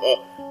gloire,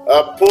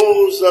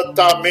 pose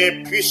ta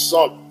main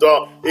puissante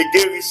et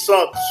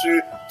guérissante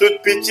sur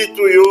toute petite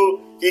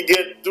tuyau qui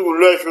gagne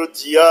douleur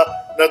aujourd'hui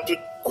dans tout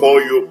corps.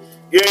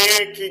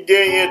 Qui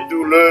gagne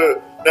douleur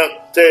dans la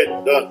tête,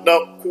 dans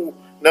le cou,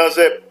 dans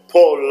les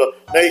épaules,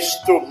 dans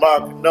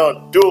l'estomac, dans le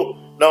dos,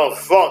 dans le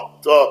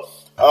ventre,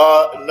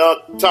 dans la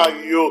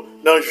taille,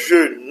 dans le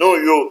genou,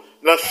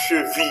 dans la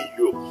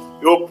cheville.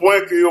 Au point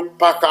que vous n'avez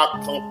pas qu'à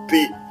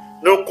camper.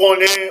 Nous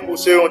connaissons où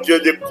c'est un Dieu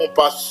de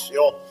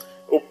compassion.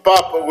 Au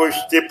pape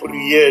rejeter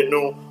prière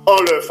nous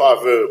en leur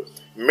faveur.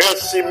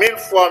 Merci, mille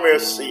fois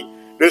merci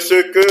de ce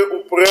que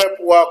vous prêt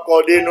pour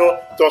accorder nous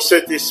ton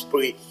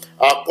Saint-Esprit.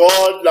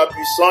 Accorde la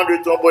puissance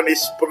de ton bon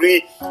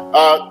esprit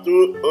à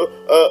tous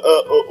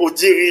aux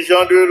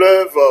dirigeants de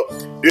l'œuvre,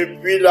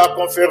 depuis la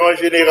conférence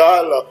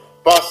générale,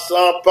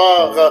 passant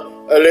par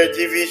les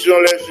divisions,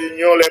 les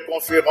unions, les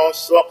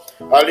conférences,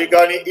 à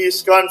l'Egani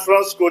Iscan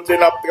France, côté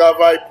n'a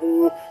travail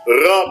pour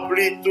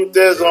remplir tous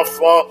tes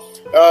enfants,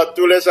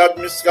 tous les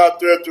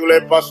administrateurs, tous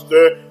les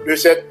pasteurs de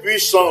cette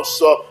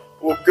puissance,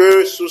 pour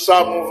que sous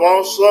sa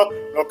mouvance,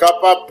 nous sommes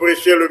capables de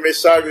prêcher le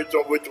message de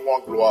ton retour en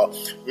gloire.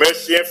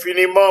 Merci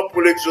infiniment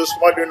pour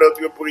l'exaucement de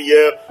notre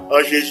prière en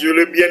Jésus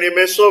le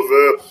bien-aimé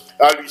Sauveur.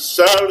 À lui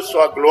seul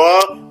soit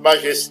gloire,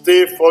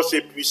 majesté, force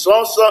et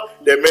puissance,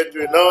 dès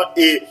maintenant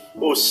et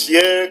au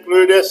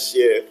siècle des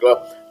siècles.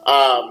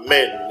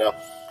 Amen.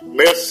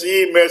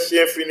 Merci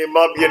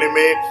infiniment,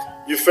 bien-aimé,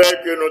 du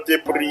fait que nous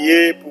t'ayons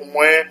prié pour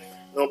moi,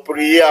 nous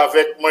prier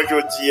avec moi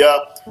aujourd'hui.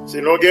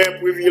 C'est nous un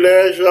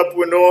privilège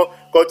pour nous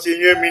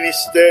continuer le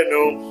ministère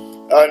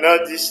nous dans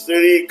le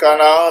district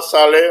Canaan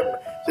Salem.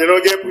 C'est nous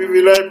un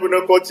privilège pour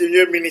nous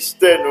continuer le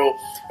ministère nous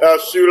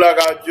sur la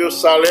radio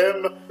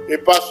Salem, et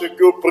parce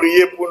que vous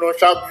priez pour nous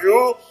chaque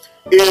jour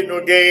et nous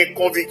avons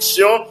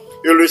conviction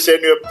que le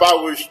Seigneur n'a pas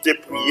rejeté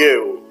prière.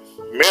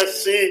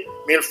 Merci,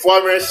 mille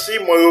fois merci.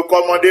 Moi,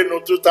 recommandez nous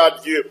tout à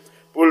Dieu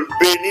pour le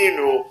bénir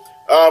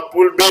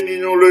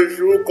nous le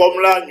jour comme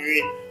la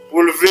nuit,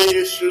 pour le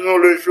veiller sur nous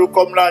le jour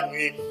comme la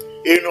nuit,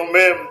 et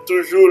nous-mêmes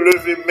toujours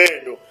lever main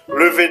nous,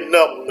 lever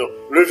nom nous,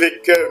 lever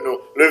cœur nous,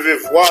 lever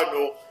voix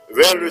nous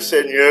vers le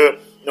Seigneur,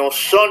 dans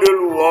chant de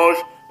louange,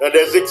 dans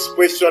des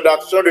expressions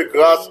d'action de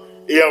grâce,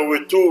 et en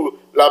retour,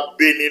 la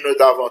bénir nous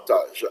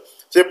davantage.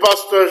 C'est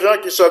Pasteur Jean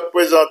qui s'est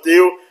présenté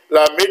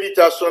la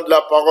méditation de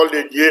la parole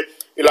de Dieu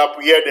et la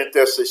prière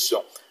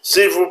d'intercession.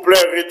 S'il vous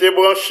plaît, restez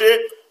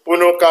branchés pour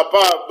nous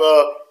capables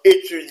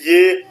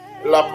d'étudier la